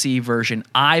POC version.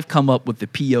 I've come up with the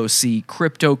POC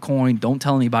crypto coin. Don't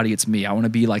tell anybody it's me. I want to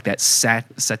be like that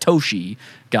Satoshi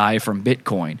guy from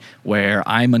Bitcoin where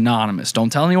I'm anonymous.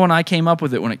 Don't tell anyone I came up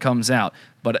with it when it comes out.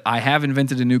 But I have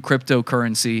invented a new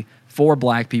cryptocurrency for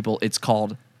black people. It's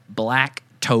called Black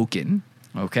Token.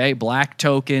 Okay, Black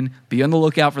Token. Be on the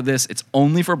lookout for this. It's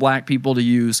only for black people to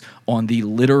use on the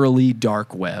literally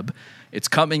dark web. It's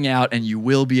coming out, and you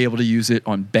will be able to use it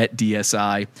on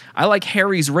BetDSI. I like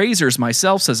Harry's Razors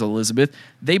myself, says Elizabeth.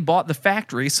 They bought the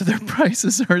factory, so their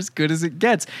prices are as good as it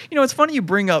gets. It's funny you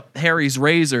bring up Harry's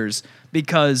Razors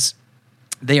because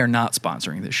they are not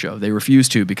sponsoring this show. They refuse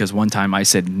to because one time I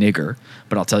said nigger,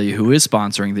 but I'll tell you who is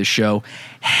sponsoring this show.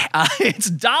 It's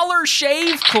Dollar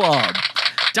Shave Club.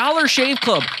 Dollar Shave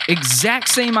Club, exact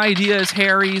same idea as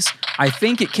Harry's. I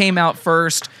think it came out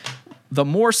first. The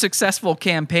more successful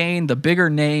campaign, the bigger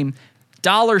name.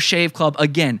 Dollar Shave Club,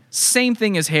 again, same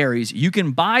thing as Harry's. You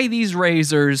can buy these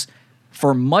razors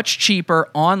for much cheaper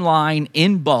online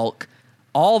in bulk.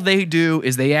 All they do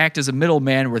is they act as a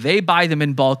middleman where they buy them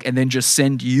in bulk and then just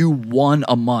send you one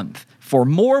a month for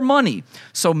more money.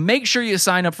 So make sure you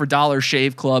sign up for Dollar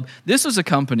Shave Club. This is a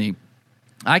company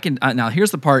now here's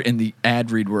the part in the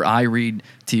ad read where I read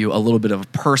to you a little bit of a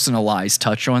personalized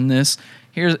touch on this.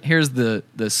 Here's the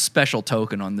special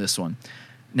token on this one.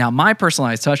 Now, my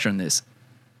personalized touch on this,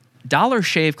 Dollar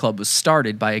Shave Club was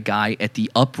started by a guy at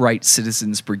the Upright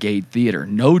Citizens Brigade Theater.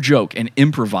 No joke, an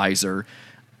improviser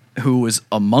who was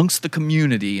amongst the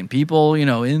community, and people,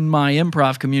 in my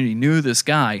improv community knew this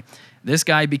guy. This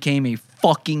guy became a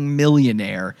fucking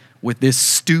millionaire with this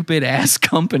stupid ass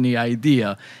company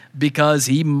idea because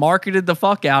he marketed the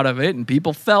fuck out of it and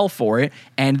people fell for it.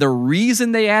 And the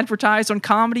reason they advertised on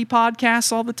comedy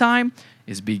podcasts all the time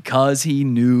is because he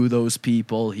knew those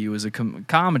people. He was a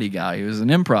comedy guy. He was an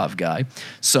improv guy.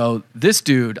 So this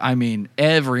dude,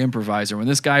 every improviser, when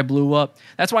this guy blew up,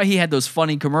 that's why he had those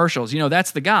funny commercials.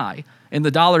 That's the guy in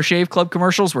the Dollar Shave Club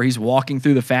commercials where he's walking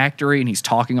through the factory and he's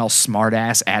talking all smart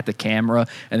ass at the camera.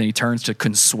 And then he turns to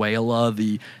Consuela,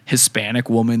 the Hispanic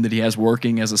woman that he has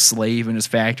working as a slave in his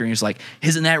factory. And he's like,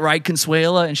 "Isn't that right,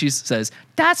 Consuela?" And she says,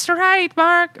 "That's right,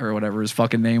 Mark," or whatever his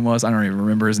fucking name was. I don't even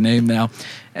remember his name now.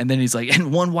 And then he's like,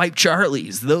 "And one wipe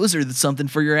Charlies. Those are something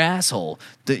for your asshole.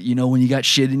 When you got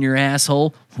shit in your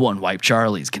asshole, one wipe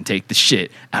Charlies can take the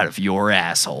shit out of your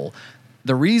asshole."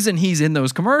 The reason he's in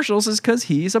those commercials is because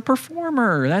he's a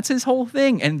performer. That's his whole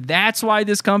thing. And that's why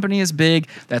this company is big.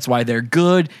 That's why they're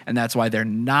good. And that's why they're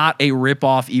not a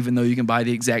ripoff, even though you can buy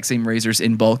the exact same razors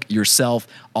in bulk yourself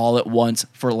all at once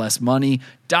for less money.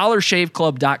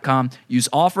 DollarShaveClub.com. Use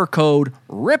offer code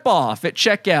RIPOFF at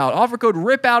checkout. Offer code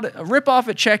RIPOFF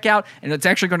at checkout. And it's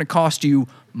actually going to cost you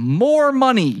more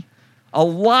money. A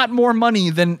lot more money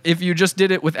than if you just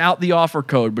did it without the offer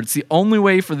code, but it's the only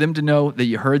way for them to know that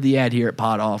you heard the ad here at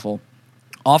Pod Awful.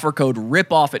 Offer code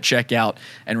RIPOFF at checkout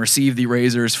and receive the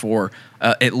razors for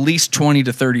at least $20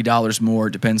 to $30 more.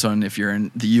 Depends on if you're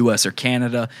in the US or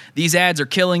Canada. These ads are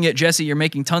killing it. Jesse, you're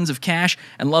making tons of cash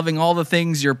and loving all the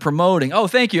things you're promoting. Oh,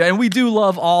 thank you. And we do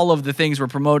love all of the things we're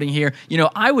promoting here.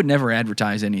 I would never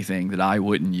advertise anything that I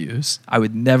wouldn't use. I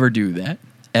would never do that,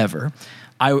 ever.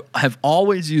 I have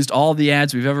always used all the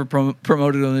ads we've ever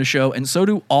promoted on the show, and so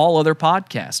do all other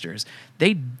podcasters.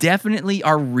 They definitely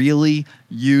are really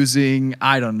using,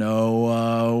 I don't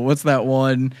know, what's that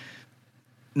one?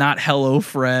 Not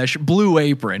HelloFresh, Blue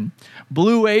Apron.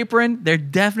 Blue Apron, they're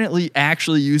definitely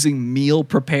actually using meal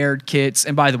prepared kits.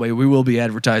 And by the way, we will be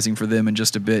advertising for them in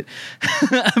just a bit.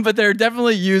 But they're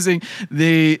definitely using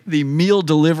the meal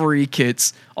delivery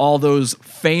kits, all those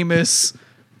famous,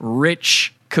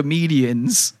 rich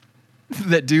comedians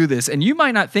that do this. And you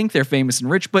might not think they're famous and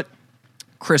rich, but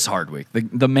Chris Hardwick,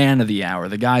 the man of the hour,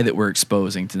 the guy that we're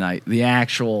exposing tonight,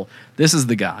 this is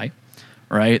the guy,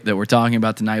 right, that we're talking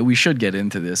about tonight. We should get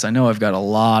into this. I know I've got a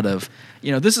lot of,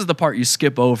 this is the part you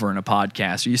skip over in a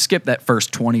podcast. You skip that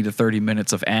first 20 to 30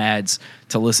 minutes of ads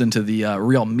to listen to the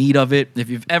real meat of it. If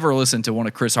you've ever listened to one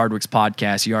of Chris Hardwick's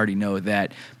podcasts, you already know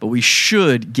that. But we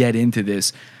should get into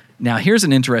this. Now, here's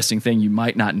an interesting thing you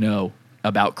might not know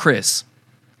about Chris.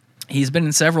 He's been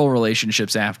in several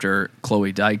relationships after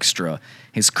Chloe Dykstra.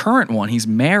 His current one, he's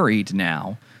married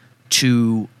now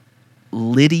to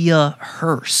Lydia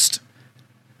Hearst,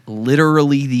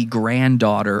 literally the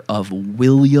granddaughter of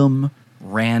William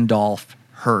Randolph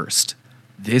Hearst.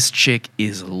 This chick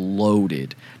is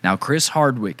loaded. Now, Chris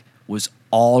Hardwick was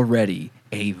already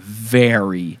a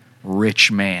very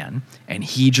rich man, and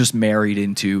he just married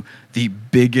into the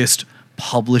biggest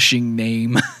publishing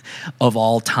name of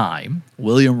all time,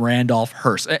 William Randolph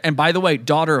Hearst. And by the way,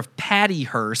 daughter of Patty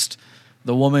Hearst,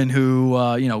 the woman who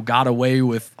got away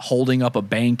with holding up a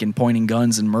bank and pointing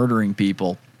guns and murdering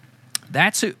people.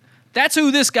 That's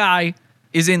who this guy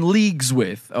is in leagues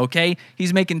with, okay?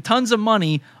 He's making tons of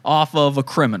money off of a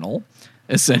criminal,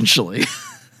 essentially.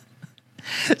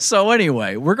 So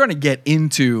anyway, we're going to get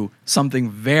into something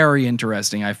very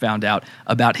interesting I found out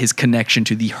about his connection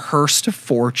to the Hearst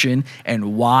fortune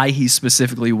and why he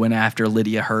specifically went after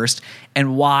Lydia Hearst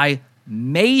and why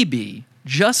maybe,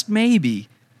 just maybe,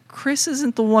 Chris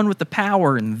isn't the one with the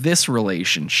power in this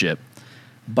relationship.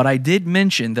 But I did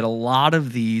mention that a lot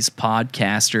of these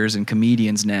podcasters and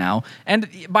comedians now, and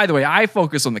by the way, I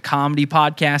focus on the comedy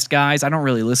podcast guys. I don't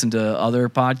really listen to other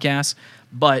podcasts,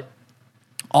 but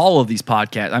all of these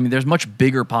podcasts, there's much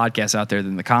bigger podcasts out there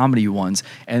than the comedy ones,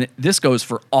 and this goes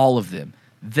for all of them.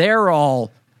 they're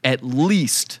all at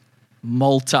least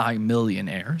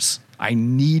multi-millionaires. I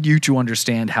need you to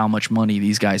understand how much money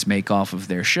these guys make off of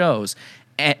their shows,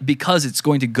 because it's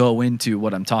going to go into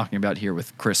what I'm talking about here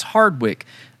with Chris Hardwick.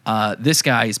 This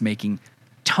guy is making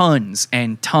tons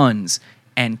and tons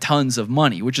and tons of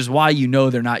money, which is why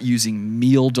they're not using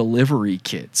meal delivery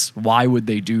kits. Why would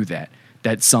they do that?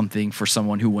 That's something for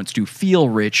someone who wants to feel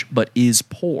rich but is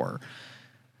poor.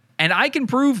 And I can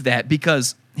prove that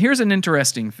because here's an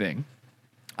interesting thing.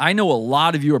 I know a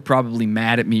lot of you are probably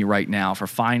mad at me right now for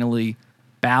finally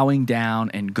bowing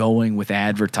down and going with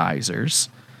advertisers.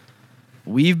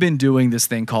 We've been doing this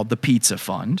thing called the Pizza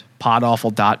Fund,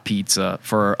 podawful.pizza,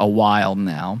 for a while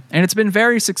now, and it's been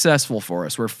very successful for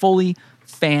us. We're fully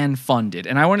fan-funded,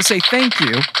 and I want to say thank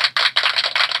you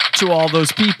to all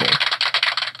those people.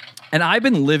 And I've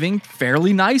been living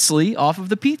fairly nicely off of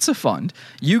the Pizza Fund.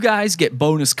 You guys get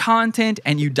bonus content,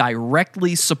 and you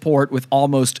directly support with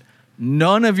almost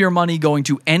none of your money going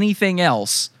to anything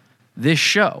else this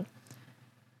show,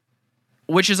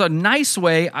 which is a nice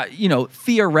way,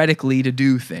 theoretically, to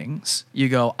do things. You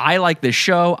go, I like this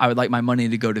show. I would like my money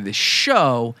to go to this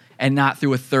show and not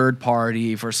through a third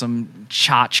party for some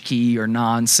tchotchke or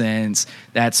nonsense,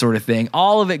 that sort of thing.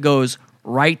 All of it goes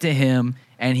right to him,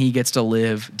 and he gets to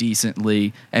live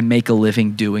decently and make a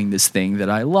living doing this thing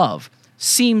that I love.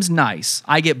 Seems nice.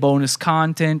 I get bonus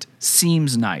content.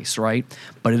 Seems nice, right?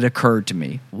 But it occurred to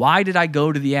me. Why did I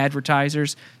go to the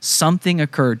advertisers? Something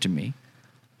occurred to me.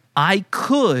 I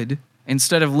could,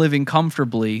 instead of living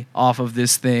comfortably off of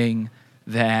this thing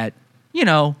that,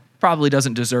 probably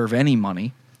doesn't deserve any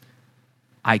money,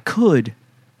 I could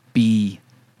be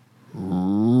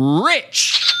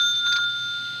rich.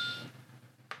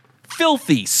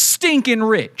 Filthy, stinking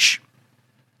rich.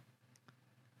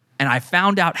 And I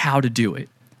found out how to do it.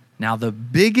 Now, the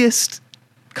biggest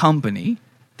company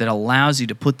that allows you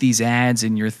to put these ads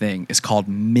in your thing is called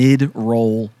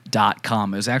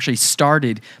midroll.com. It was actually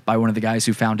started by one of the guys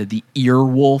who founded the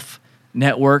Earwolf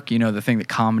Network, the thing that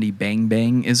Comedy Bang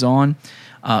Bang is on.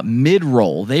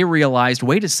 Midroll, they realized,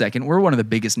 wait a second, we're one of the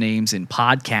biggest names in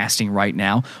podcasting right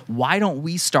now. Why don't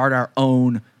we start our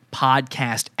own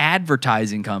podcast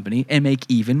advertising company and make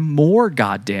even more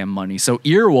goddamn money? So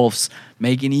Earwolf's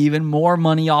making even more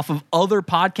money off of other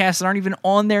podcasts that aren't even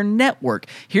on their network.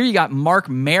 Here you got Mark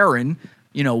Maron,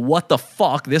 what the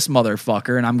fuck, this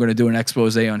motherfucker, and I'm going to do an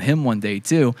expose on him one day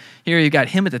too. Here you got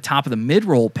him at the top of the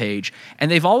Midroll page, and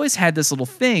they've always had this little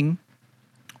thing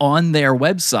on their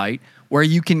website where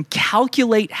you can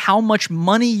calculate how much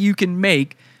money you can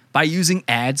make by using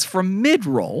ads from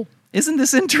Midroll. Isn't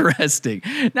this interesting?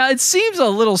 Now, it seems a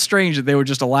little strange that they would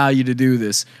just allow you to do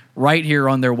this right here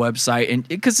on their website. And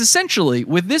because essentially,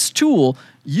 with this tool,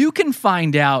 you can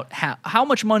find out how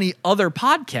much money other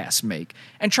podcasts make.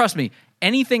 And trust me,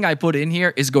 anything I put in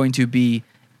here is going to be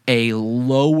a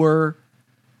lower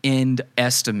end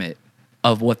estimate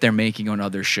of what they're making on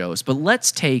other shows. But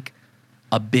let's take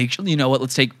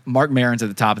let's take Mark Maron's at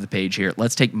the top of the page here.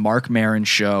 Let's take Mark Maron's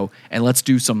show and let's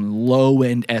do some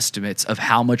low-end estimates of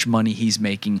how much money he's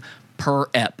making per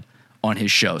ep on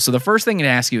his show. So the first thing to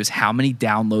ask you is how many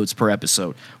downloads per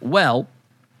episode? Well,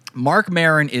 Mark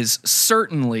Maron is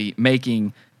certainly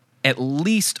making at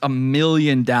least 1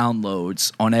 million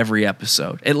downloads on every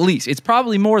episode. At least. It's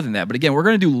probably more than that. But again, we're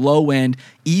going to do low-end,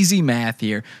 easy math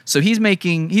here. So he's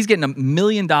getting $1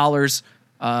 million.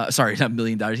 Sorry, not $1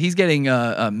 million. He's getting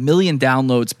 1 million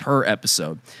downloads per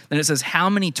episode. Then it says, how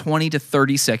many 20 to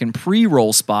 30 second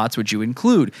pre-roll spots would you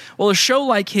include? Well, a show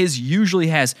like his usually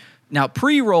has... Now,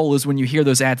 pre-roll is when you hear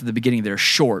those ads at the beginning. They're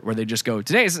short, where they just go,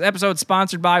 today's episode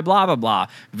sponsored by blah, blah, blah.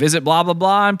 Visit blah, blah,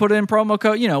 blah, and put in promo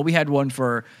code. We had one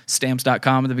for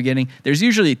stamps.com at the beginning. There's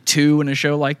usually 2 in a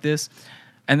show like this.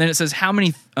 And then it says, how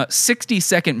many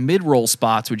 60-second mid-roll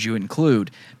spots would you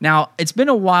include? Now, it's been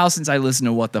a while since I listened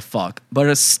to What the Fuck, but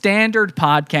a standard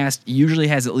podcast usually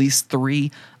has at least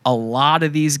 3. A lot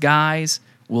of these guys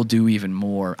will do even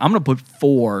more. I'm going to put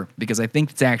 4 because I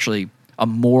think it's actually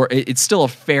it's still a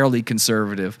fairly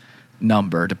conservative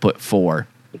number to put 4.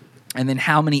 And then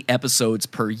how many episodes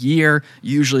per year?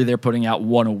 Usually they're putting out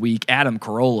 1 a week. Adam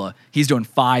Carolla, he's doing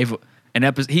 5 an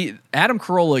episode. Adam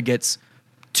Carolla gets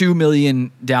 2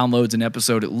 million downloads an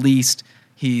episode at least.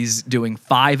 He's doing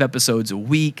 5 episodes a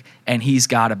week, and he's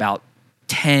got about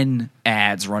 10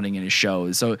 ads running in his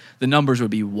shows. So the numbers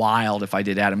would be wild if I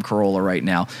did Adam Carolla right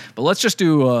now. But let's just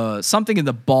do something in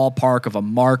the ballpark of a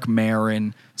Mark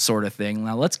Maron sort of thing.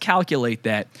 Now let's calculate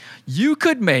that. You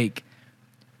could make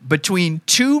between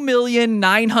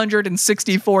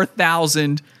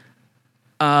 2,964,000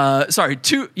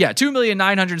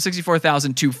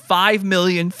 2,964,000 to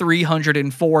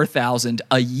 5,304,000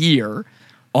 a year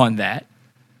on that.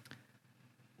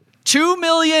 2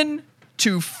 million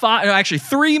to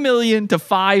 3 million to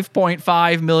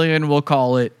 5.5 million, we'll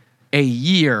call it, a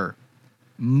year.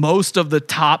 Most of the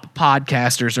top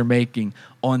podcasters are making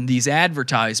on these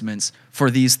advertisements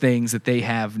for these things that they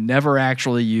have never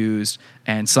actually used,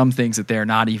 and some things that they're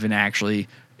not even actually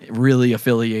really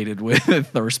affiliated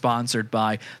with or sponsored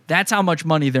by. That's how much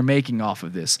money they're making off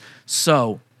of this.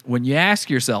 So when you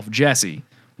ask yourself, Jesse,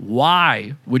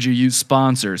 why would you use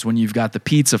sponsors when you've got the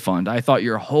pizza fund? I thought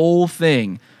your whole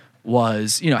thing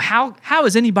was, how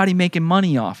is anybody making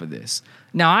money off of this?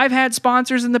 Now, I've had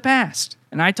sponsors in the past,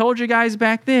 and I told you guys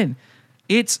back then,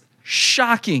 it's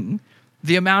shocking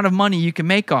the amount of money you can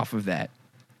make off of that.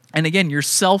 And again, you're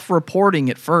self-reporting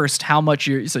at first how much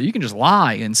so you can just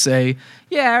lie and say,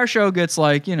 yeah, our show gets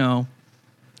 1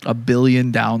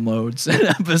 billion downloads an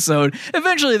episode.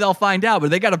 Eventually they'll find out, but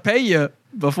they got to pay you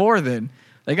before then.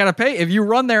 They got to pay. If you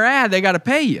run their ad, they got to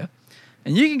pay you.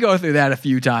 And you can go through that a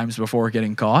few times before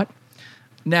getting caught.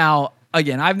 Now,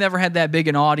 again, I've never had that big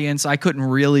an audience. I couldn't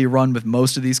really run with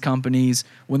most of these companies.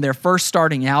 When they're first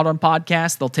starting out on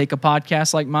podcasts, they'll take a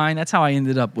podcast like mine. That's how I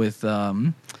ended up with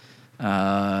Squarespace.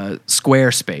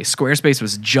 Squarespace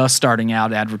was just starting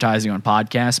out advertising on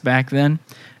podcasts back then,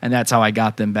 and that's how I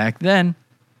got them back then.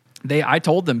 I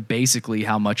told them basically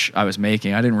how much I was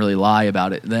making. I didn't really lie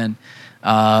about it then.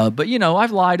 But,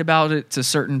 I've lied about it to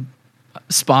certain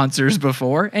sponsors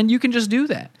before, and you can just do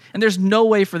that. And there's no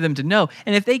way for them to know.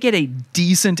 And if they get a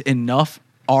decent enough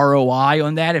ROI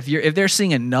on that, if they're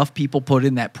seeing enough people put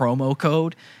in that promo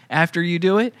code after you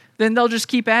do it, then they'll just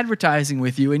keep advertising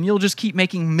with you, and you'll just keep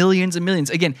making millions and millions.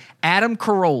 Again, Adam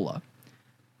Carolla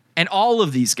and all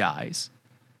of these guys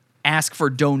ask for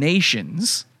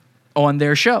donations on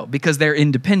their show because they're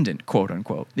independent, quote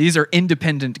unquote. These are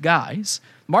independent guys.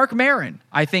 Mark Maron,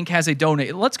 I think, has a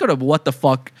donate. Let's go to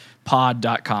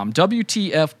whatthefuckpod.com,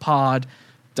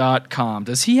 WTFpod.com.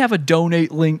 Does he have a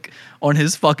donate link on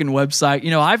his fucking website?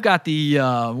 I've got the,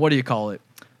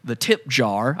 the tip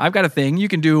jar. I've got a thing. You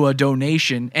can do a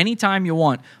donation anytime you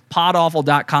want.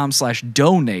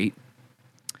 Podawful.com/donate.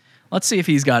 Let's see if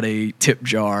he's got a tip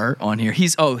jar on here.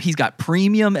 He's got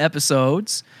premium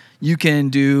episodes. You can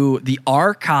do the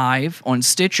archive on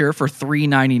Stitcher for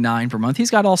 $3.99 per month. He's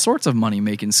got all sorts of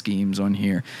money-making schemes on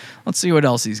here. Let's see what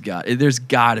else he's got. There's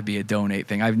got to be a donate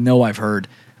thing. I've heard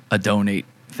a donate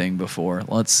thing before.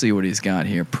 Let's see what he's got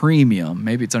here. Premium.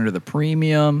 Maybe it's under the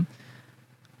premium.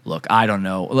 Look, I don't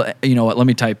know. You know what? Let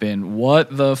me type in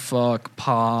what the fuck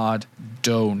pod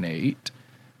donate.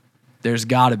 There's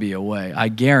got to be a way. I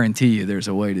guarantee you there's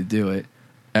a way to do it.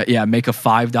 Make a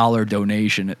 $5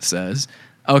 donation, it says.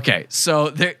 Okay,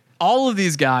 so all of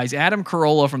these guys, Adam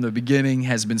Carolla from the beginning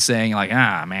has been saying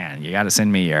man, you got to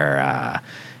send me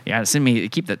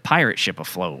keep the pirate ship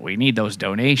afloat. We need those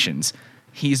donations.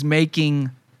 He's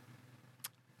making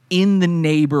in the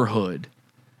neighborhood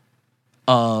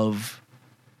of,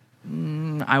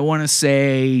 I want to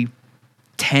say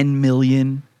 10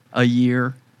 million a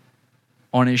year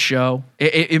on his show.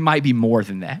 It might be more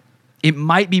than that.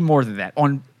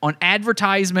 On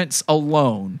advertisements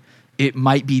alone, it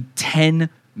might be $10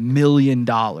 million.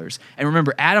 And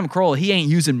remember, Adam Carolla, he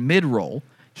ain't using mid-roll.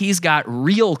 He's got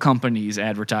real companies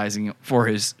advertising for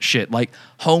his shit, like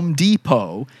Home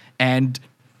Depot and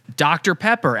Dr.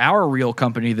 Pepper, our real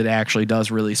company that actually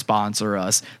does really sponsor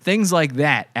us. Things like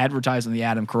that advertise on the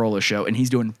Adam Carolla show, and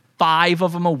he's doing 5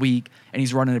 of them a week, and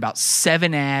he's running about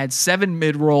 7 ads, 7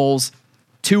 mid-rolls,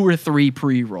 2 or 3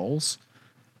 pre-rolls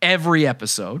every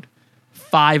episode,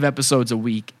 5 episodes a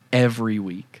week every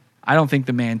week. I don't think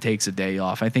the man takes a day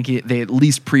off. I think they at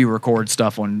least pre-record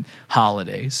stuff on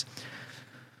holidays.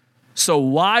 So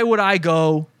why would I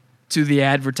go to the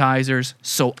advertisers?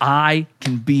 So I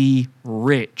can be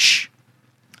rich.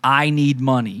 I need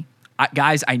money.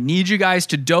 Guys, I need you guys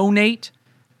to donate,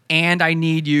 and I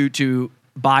need you to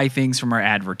buy things from our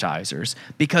advertisers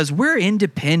because we're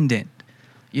independent.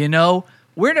 I know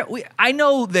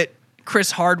that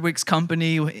Chris Hardwick's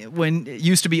company, when it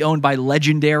used to be owned by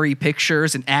Legendary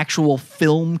Pictures, an actual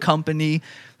film company,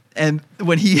 and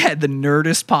when he had the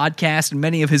Nerdist podcast, and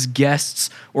many of his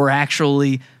guests were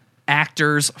actually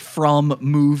actors from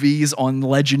movies on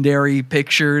Legendary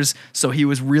Pictures, so he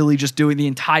was really just doing the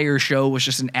entire show was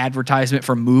just an advertisement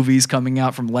for movies coming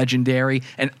out from Legendary,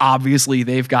 and obviously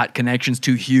they've got connections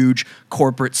to huge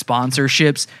corporate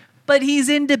sponsorships. But he's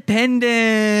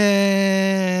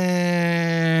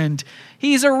independent.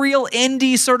 He's a real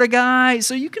indie sort of guy.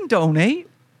 So you can donate.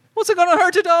 What's it going to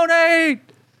hurt to donate?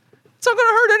 It's not going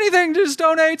to hurt anything. Just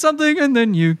donate something, and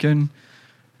then you can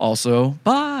also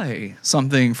buy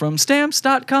something from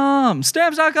Stamps.com.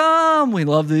 Stamps.com. We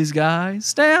love these guys.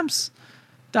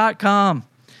 Stamps.com.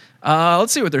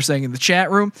 Let's see what they're saying in the chat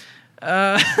room.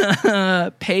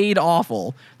 Paid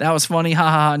awful. That was funny. Ha ha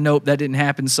ha. Nope, that didn't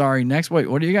happen. Sorry. Next. Wait,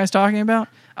 what are you guys talking about?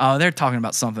 Oh, they're talking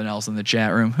about something else in the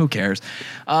chat room. Who cares?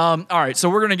 All right, so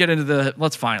we're going to get into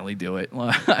let's finally do it.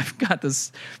 I've got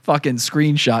this fucking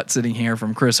screenshot sitting here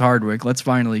from Chris Hardwick. Let's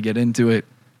finally get into it.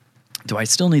 Do I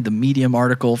still need the Medium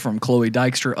article from Chloe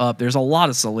Dykstra up? There's a lot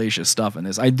of salacious stuff in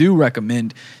this. I do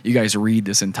recommend you guys read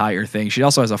this entire thing. She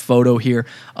also has a photo here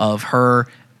of her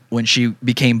when she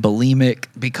became bulimic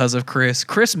because of Chris.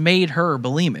 Chris made her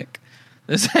bulimic.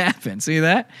 This happened. See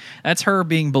that? That's her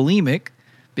being bulimic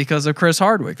because of Chris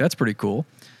Hardwick. That's pretty cool.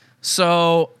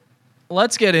 So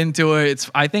let's get into it.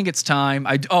 I think it's time.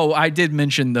 I did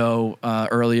mention, though,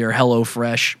 earlier,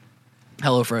 HelloFresh.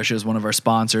 HelloFresh is one of our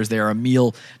sponsors. They are a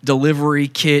meal delivery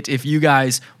kit. If you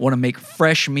guys want to make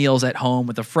fresh meals at home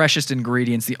with the freshest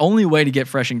ingredients, the only way to get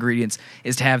fresh ingredients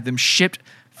is to have them shipped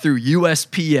through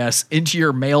USPS into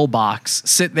your mailbox,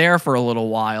 sit there for a little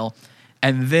while,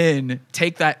 and then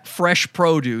take that fresh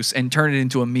produce and turn it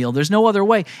into a meal. There's no other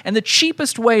way. And the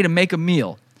cheapest way to make a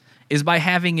meal is by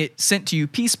having it sent to you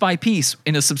piece by piece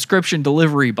in a subscription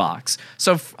delivery box.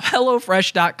 So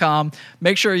HelloFresh.com,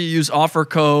 make sure you use offer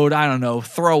code,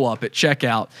 throw up at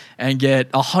checkout and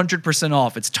get 100%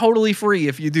 off. It's totally free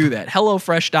if you do that.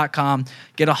 HelloFresh.com,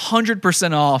 get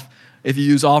 100% off if you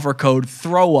use offer code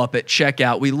throw up at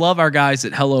checkout. We love our guys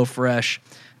at HelloFresh.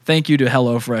 Thank you to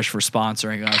HelloFresh for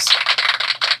sponsoring us.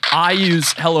 I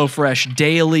use HelloFresh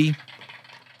daily.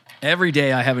 Every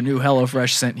day I have a new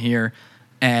HelloFresh sent here,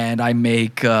 and I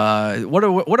make what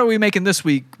are we making this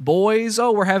week, boys?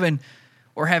 Oh, we're having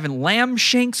lamb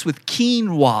shanks with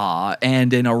quinoa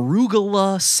and an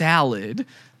arugula salad.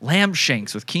 Lamb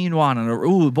shanks with quinoa and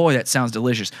ooh boy, that sounds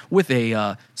delicious. With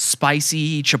a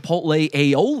spicy chipotle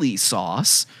aioli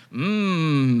sauce.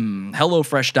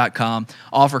 HelloFresh.com.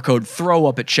 Offer code throw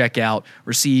up at checkout.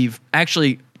 Receive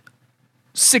actually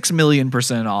 6 million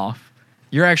 % off.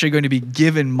 You're actually going to be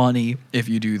given money if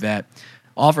you do that.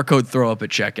 Offer code throw up at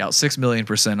checkout, 6 million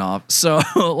 % off. So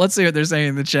let's see what they're saying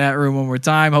in the chat room one more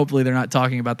time. Hopefully they're not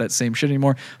talking about that same shit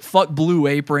anymore. Fuck Blue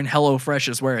Apron. HelloFresh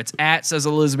is where it's at, says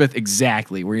Elizabeth.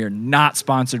 Exactly. We are not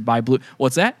sponsored by Blue.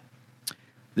 What's that?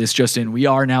 This just in. We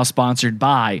are now sponsored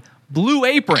by Blue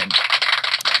Apron.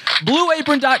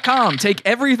 BlueApron.com. Take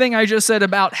everything I just said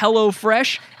about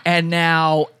HelloFresh and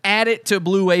now add it to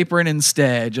Blue Apron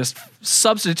instead. Just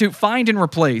substitute, find and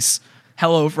replace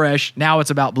HelloFresh. Now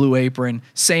it's about Blue Apron.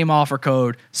 Same offer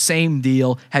code, same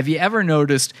deal. Have you ever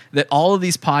noticed that all of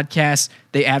these podcasts,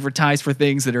 they advertise for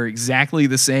things that are exactly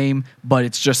the same, but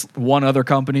it's just one other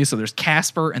company? So there's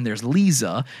Casper and there's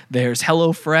Lisa. There's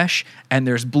HelloFresh and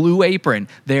there's Blue Apron.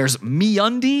 There's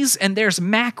MeUndies and there's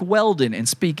Mack Weldon. And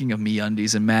speaking of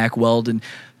MeUndies and Mack Weldon,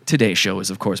 today's show is,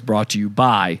 of course, brought to you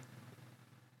by...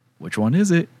 Which one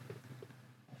is it?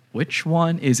 Which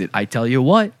one is it? I tell you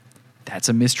what. That's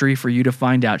a mystery for you to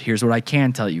find out. Here's what I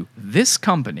can tell you. This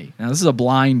company, now this is a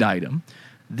blind item,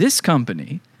 this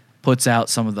company puts out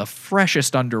some of the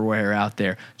freshest underwear out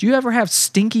there. Do you ever have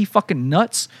stinky fucking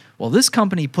nuts? Well, this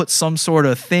company puts some sort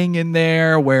of thing in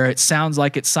there where it sounds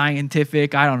like it's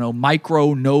scientific, I don't know,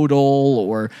 micronodal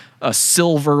or a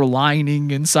silver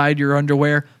lining inside your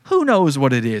underwear. Who knows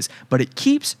what it is? But it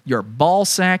keeps your ball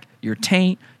sack, your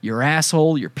taint, your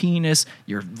asshole, your penis,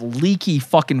 your leaky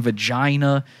fucking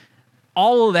vagina,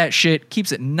 all of that shit,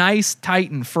 keeps it nice,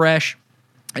 tight, and fresh.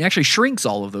 It actually shrinks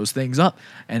all of those things up.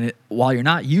 And while you're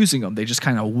not using them, they just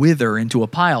kind of wither into a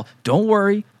pile. Don't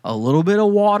worry. A little bit of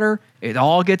water, it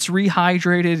all gets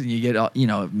rehydrated. And you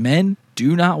get, men,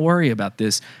 do not worry about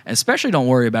this. And especially don't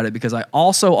worry about it because I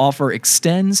also offer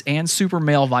Extends and Super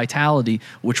Male Vitality,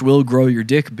 which will grow your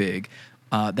dick big.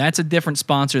 That's a different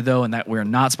sponsor, though, and that we're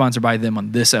not sponsored by them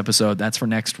on this episode. That's for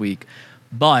next week.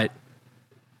 But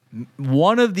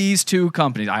one of these two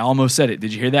companies, I almost said it.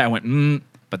 Did you hear that? I went,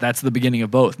 but that's the beginning of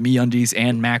both, MeUndies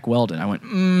and Mack Weldon. I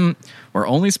went, we're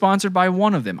only sponsored by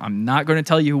one of them. I'm not going to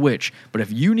tell you which, but if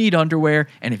you need underwear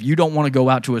and if you don't want to go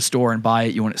out to a store and buy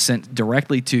it, you want it sent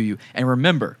directly to you. And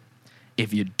remember,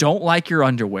 if you don't like your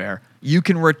underwear, you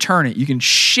can return it. You can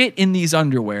shit in these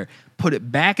underwear, put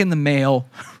it back in the mail,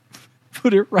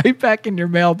 put it right back in your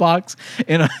mailbox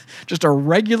in just a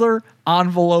regular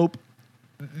envelope.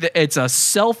 It's a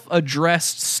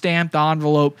self-addressed stamped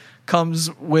envelope,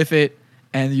 comes with it,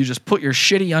 and you just put your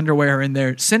shitty underwear in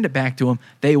there, send it back to them.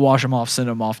 They wash them off, send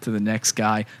them off to the next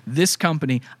guy. This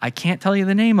company, I can't tell you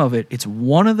the name of it. It's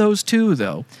one of those two,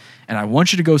 though, and I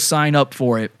want you to go sign up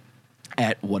for it.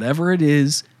 at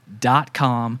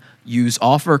whateverit.com. Use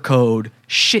offer code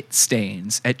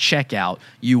SHITSTAINS at checkout.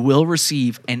 You will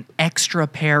receive an extra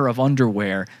pair of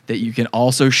underwear that you can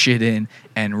also shit in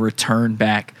and return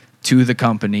back to the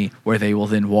company, where they will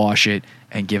then wash it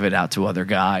and give it out to other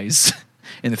guys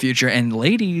in the future. And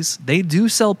ladies, they do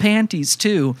sell panties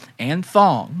too, and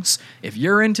thongs. If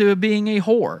you're into being a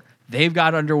whore, they've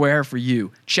got underwear for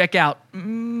you. Check out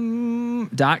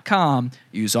 .com.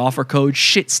 Use offer code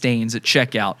SHITSTAINS at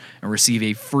checkout and receive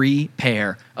a free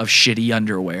pair of shitty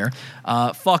underwear.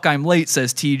 Fuck, I'm late,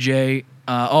 says TJ.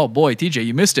 Oh boy, TJ,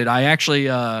 you missed it. I actually,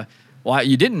 well,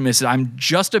 you didn't miss it. I'm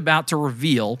just about to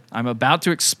reveal, I'm about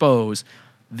to expose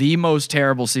the most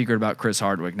terrible secret about Chris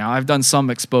Hardwick. Now, I've done some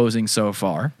exposing so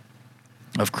far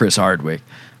of Chris Hardwick,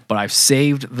 but I've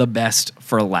saved the best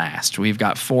for last. We've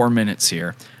got 4 minutes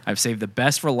here. I've saved the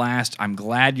best for last. I'm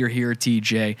glad you're here,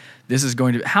 TJ. This is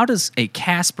going to... How does a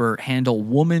Casper handle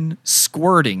woman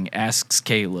squirting, asks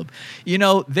Caleb. You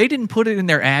know, they didn't put it in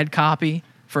their ad copy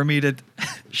for me to...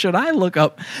 Should I look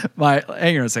up my...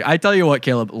 Hang on a second. I tell you what,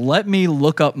 Caleb, let me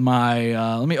look up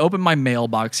my... let me open my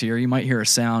mailbox here. You might hear a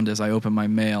sound as I open my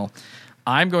mail.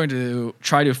 I'm going to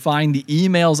try to find the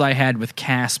emails I had with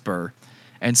Casper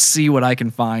and see what I can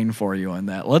find for you on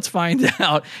that. Let's find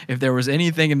out if there was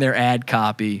anything in their ad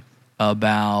copy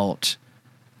about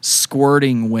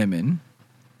squirting women.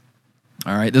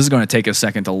 All right, this is going to take a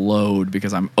second to load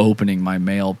because I'm opening my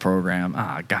mail program.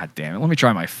 God damn it. Let me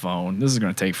try my phone. This is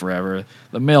going to take forever.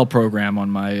 The mail program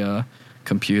on my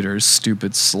computer is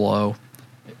stupid slow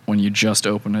when you just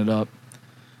open it up.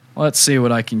 Let's see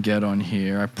what I can get on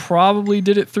here. I probably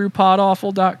did it through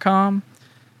podawful.com.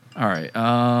 All right.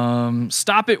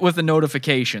 Stop it with the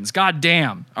notifications. God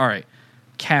damn. All right.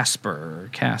 Casper.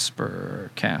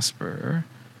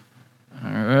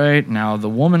 All right. Now, the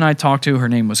woman I talked to, her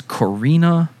name was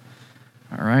Karina.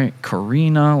 All right.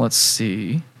 Karina. Let's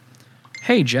see.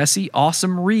 Hey, Jesse.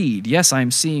 Awesome read. Yes,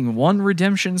 I'm seeing one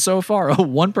redemption so far. Oh,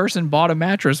 one person bought a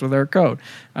mattress with our code.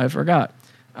 I forgot.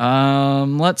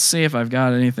 Let's see if I've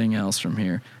got anything else from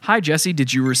here. Hi, Jesse.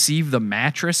 Did you receive the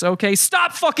mattress? Okay.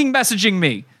 Stop fucking messaging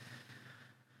me.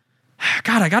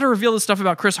 God, I got to reveal this stuff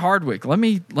about Chris Hardwick. Let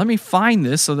me find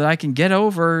this so that I can get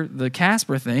over the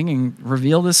Casper thing and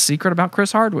reveal this secret about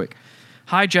Chris Hardwick.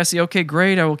 Hi, Jesse. Okay,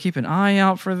 great. I will keep an eye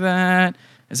out for that.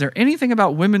 Is there anything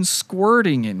about women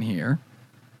squirting in here?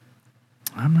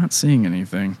 I'm not seeing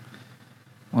anything.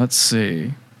 Let's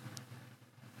see.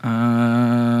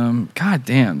 God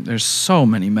damn, there's so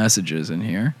many messages in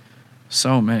here.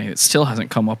 So many. It still hasn't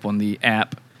come up on the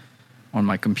app on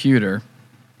my computer.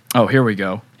 Oh, here we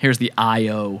go. Here's the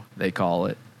I.O., they call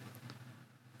it.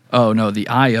 Oh, no, the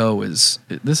I.O. is...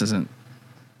 This isn't...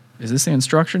 Is this the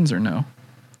instructions or no?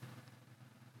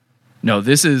 No,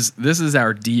 this is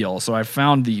our deal. So I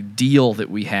found the deal that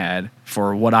we had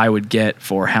for what I would get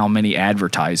for how many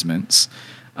advertisements.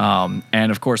 And,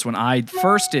 of course, when I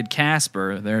first did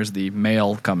Casper, there's the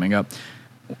mail coming up.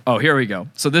 Oh, here we go.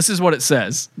 So this is what it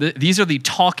says. These are the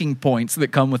talking points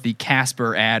that come with the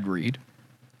Casper ad read.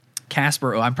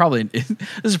 Casper, this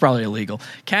is probably illegal.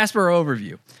 Casper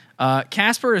overview.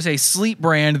 Casper is a sleep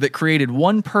brand that created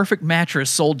one perfect mattress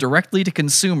sold directly to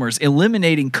consumers,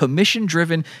 eliminating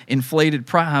commission-driven, inflated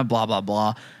blah, blah,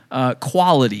 blah,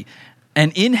 quality.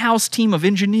 An in-house team of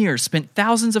engineers spent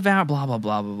thousands of hours, blah, blah,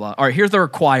 blah, blah, blah. All right, here's the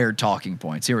required talking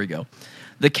points. Here we go.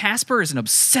 The Casper is an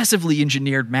obsessively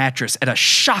engineered mattress at a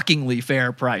shockingly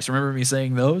fair price. Remember me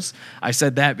saying those? I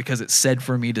said that because it's said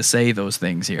for me to say those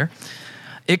things here.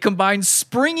 It combines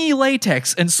springy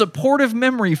latex and supportive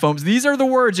memory foams. These are the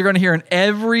words you're going to hear in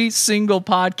every single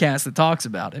podcast that talks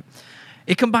about it.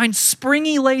 It combines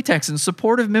springy latex and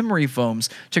supportive memory foams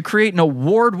to create an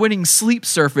award-winning sleep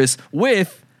surface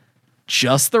with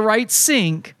just the right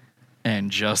sink and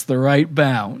just the right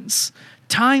bounce.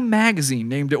 Time magazine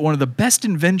named it one of the best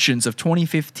inventions of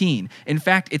 2015. In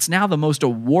fact, it's now the most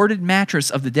awarded mattress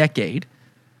of the decade.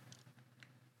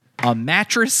 A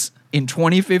mattress in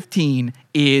 2015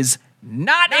 is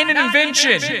not an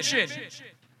invention.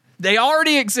 They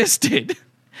already existed.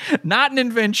 Not an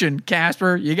invention,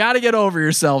 Casper. You got to get over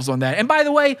yourselves on that. And by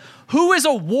the way, who is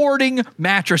awarding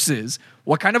mattresses?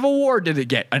 What kind of award did it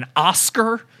get? An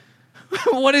Oscar?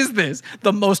 What is this?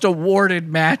 The most awarded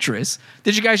mattress?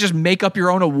 Did you guys just make up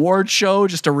your own award show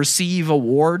just to receive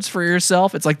awards for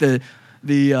yourself? It's like the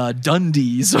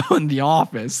Dundies on The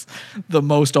Office, the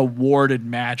most awarded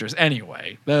mattress.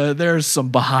 Anyway, there's some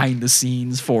behind the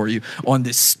scenes for you on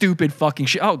this stupid fucking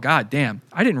shit. Oh, god damn.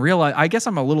 I didn't realize. I guess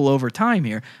I'm a little over time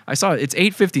here. I saw it's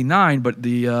 8:59, but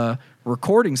the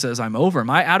recording says I'm over. Am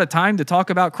I out of time to talk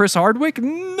about Chris Hardwick?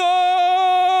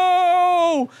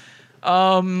 No!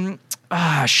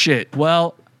 Shit.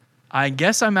 Well, I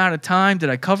guess I'm out of time. Did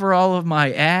I cover all of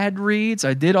my ad reads?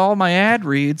 I did all my ad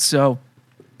reads, so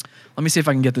let me see if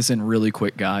I can get this in really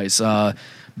quick, guys.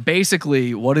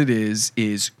 Basically, what it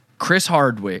is Chris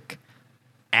Hardwick,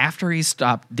 after he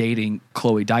stopped dating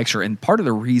Chloe Dykstra, and part of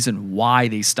the reason why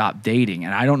they stopped dating,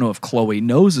 and I don't know if Chloe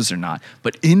knows this or not,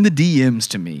 but in the DMs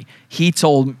to me, he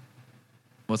told...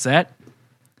 What's that?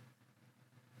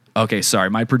 Okay, sorry.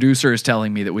 My producer is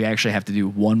telling me that we actually have to do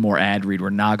one more ad read. We're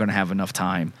not going to have enough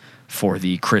time for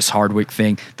the Chris Hardwick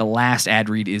thing. The last ad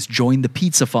read is join the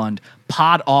pizza fund,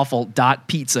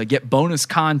 podawful.pizza. Get bonus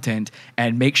content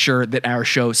and make sure that our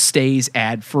show stays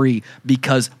ad-free,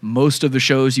 because most of the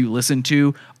shows you listen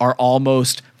to are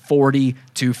almost 40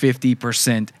 to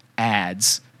 50%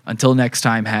 ads. Until next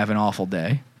time, have an awful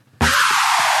day.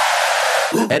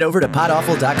 Head over to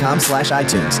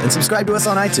podawful.com/iTunes and subscribe to us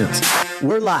on iTunes.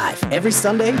 We're live every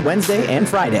Sunday, Wednesday, and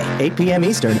Friday, 8 p.m.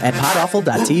 Eastern at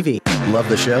podawful.tv. Love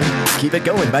the show? Keep it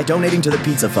going by donating to the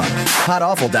Pizza Fund.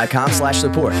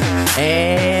 podawful.com/support.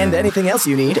 And anything else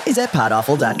you need is at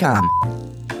podawful.com.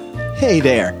 Hey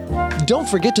there. Don't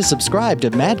forget to subscribe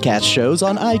to Madcast shows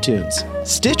on iTunes,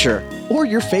 Stitcher, or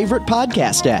your favorite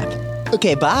podcast app.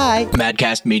 Okay, bye.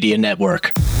 Madcast Media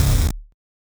Network.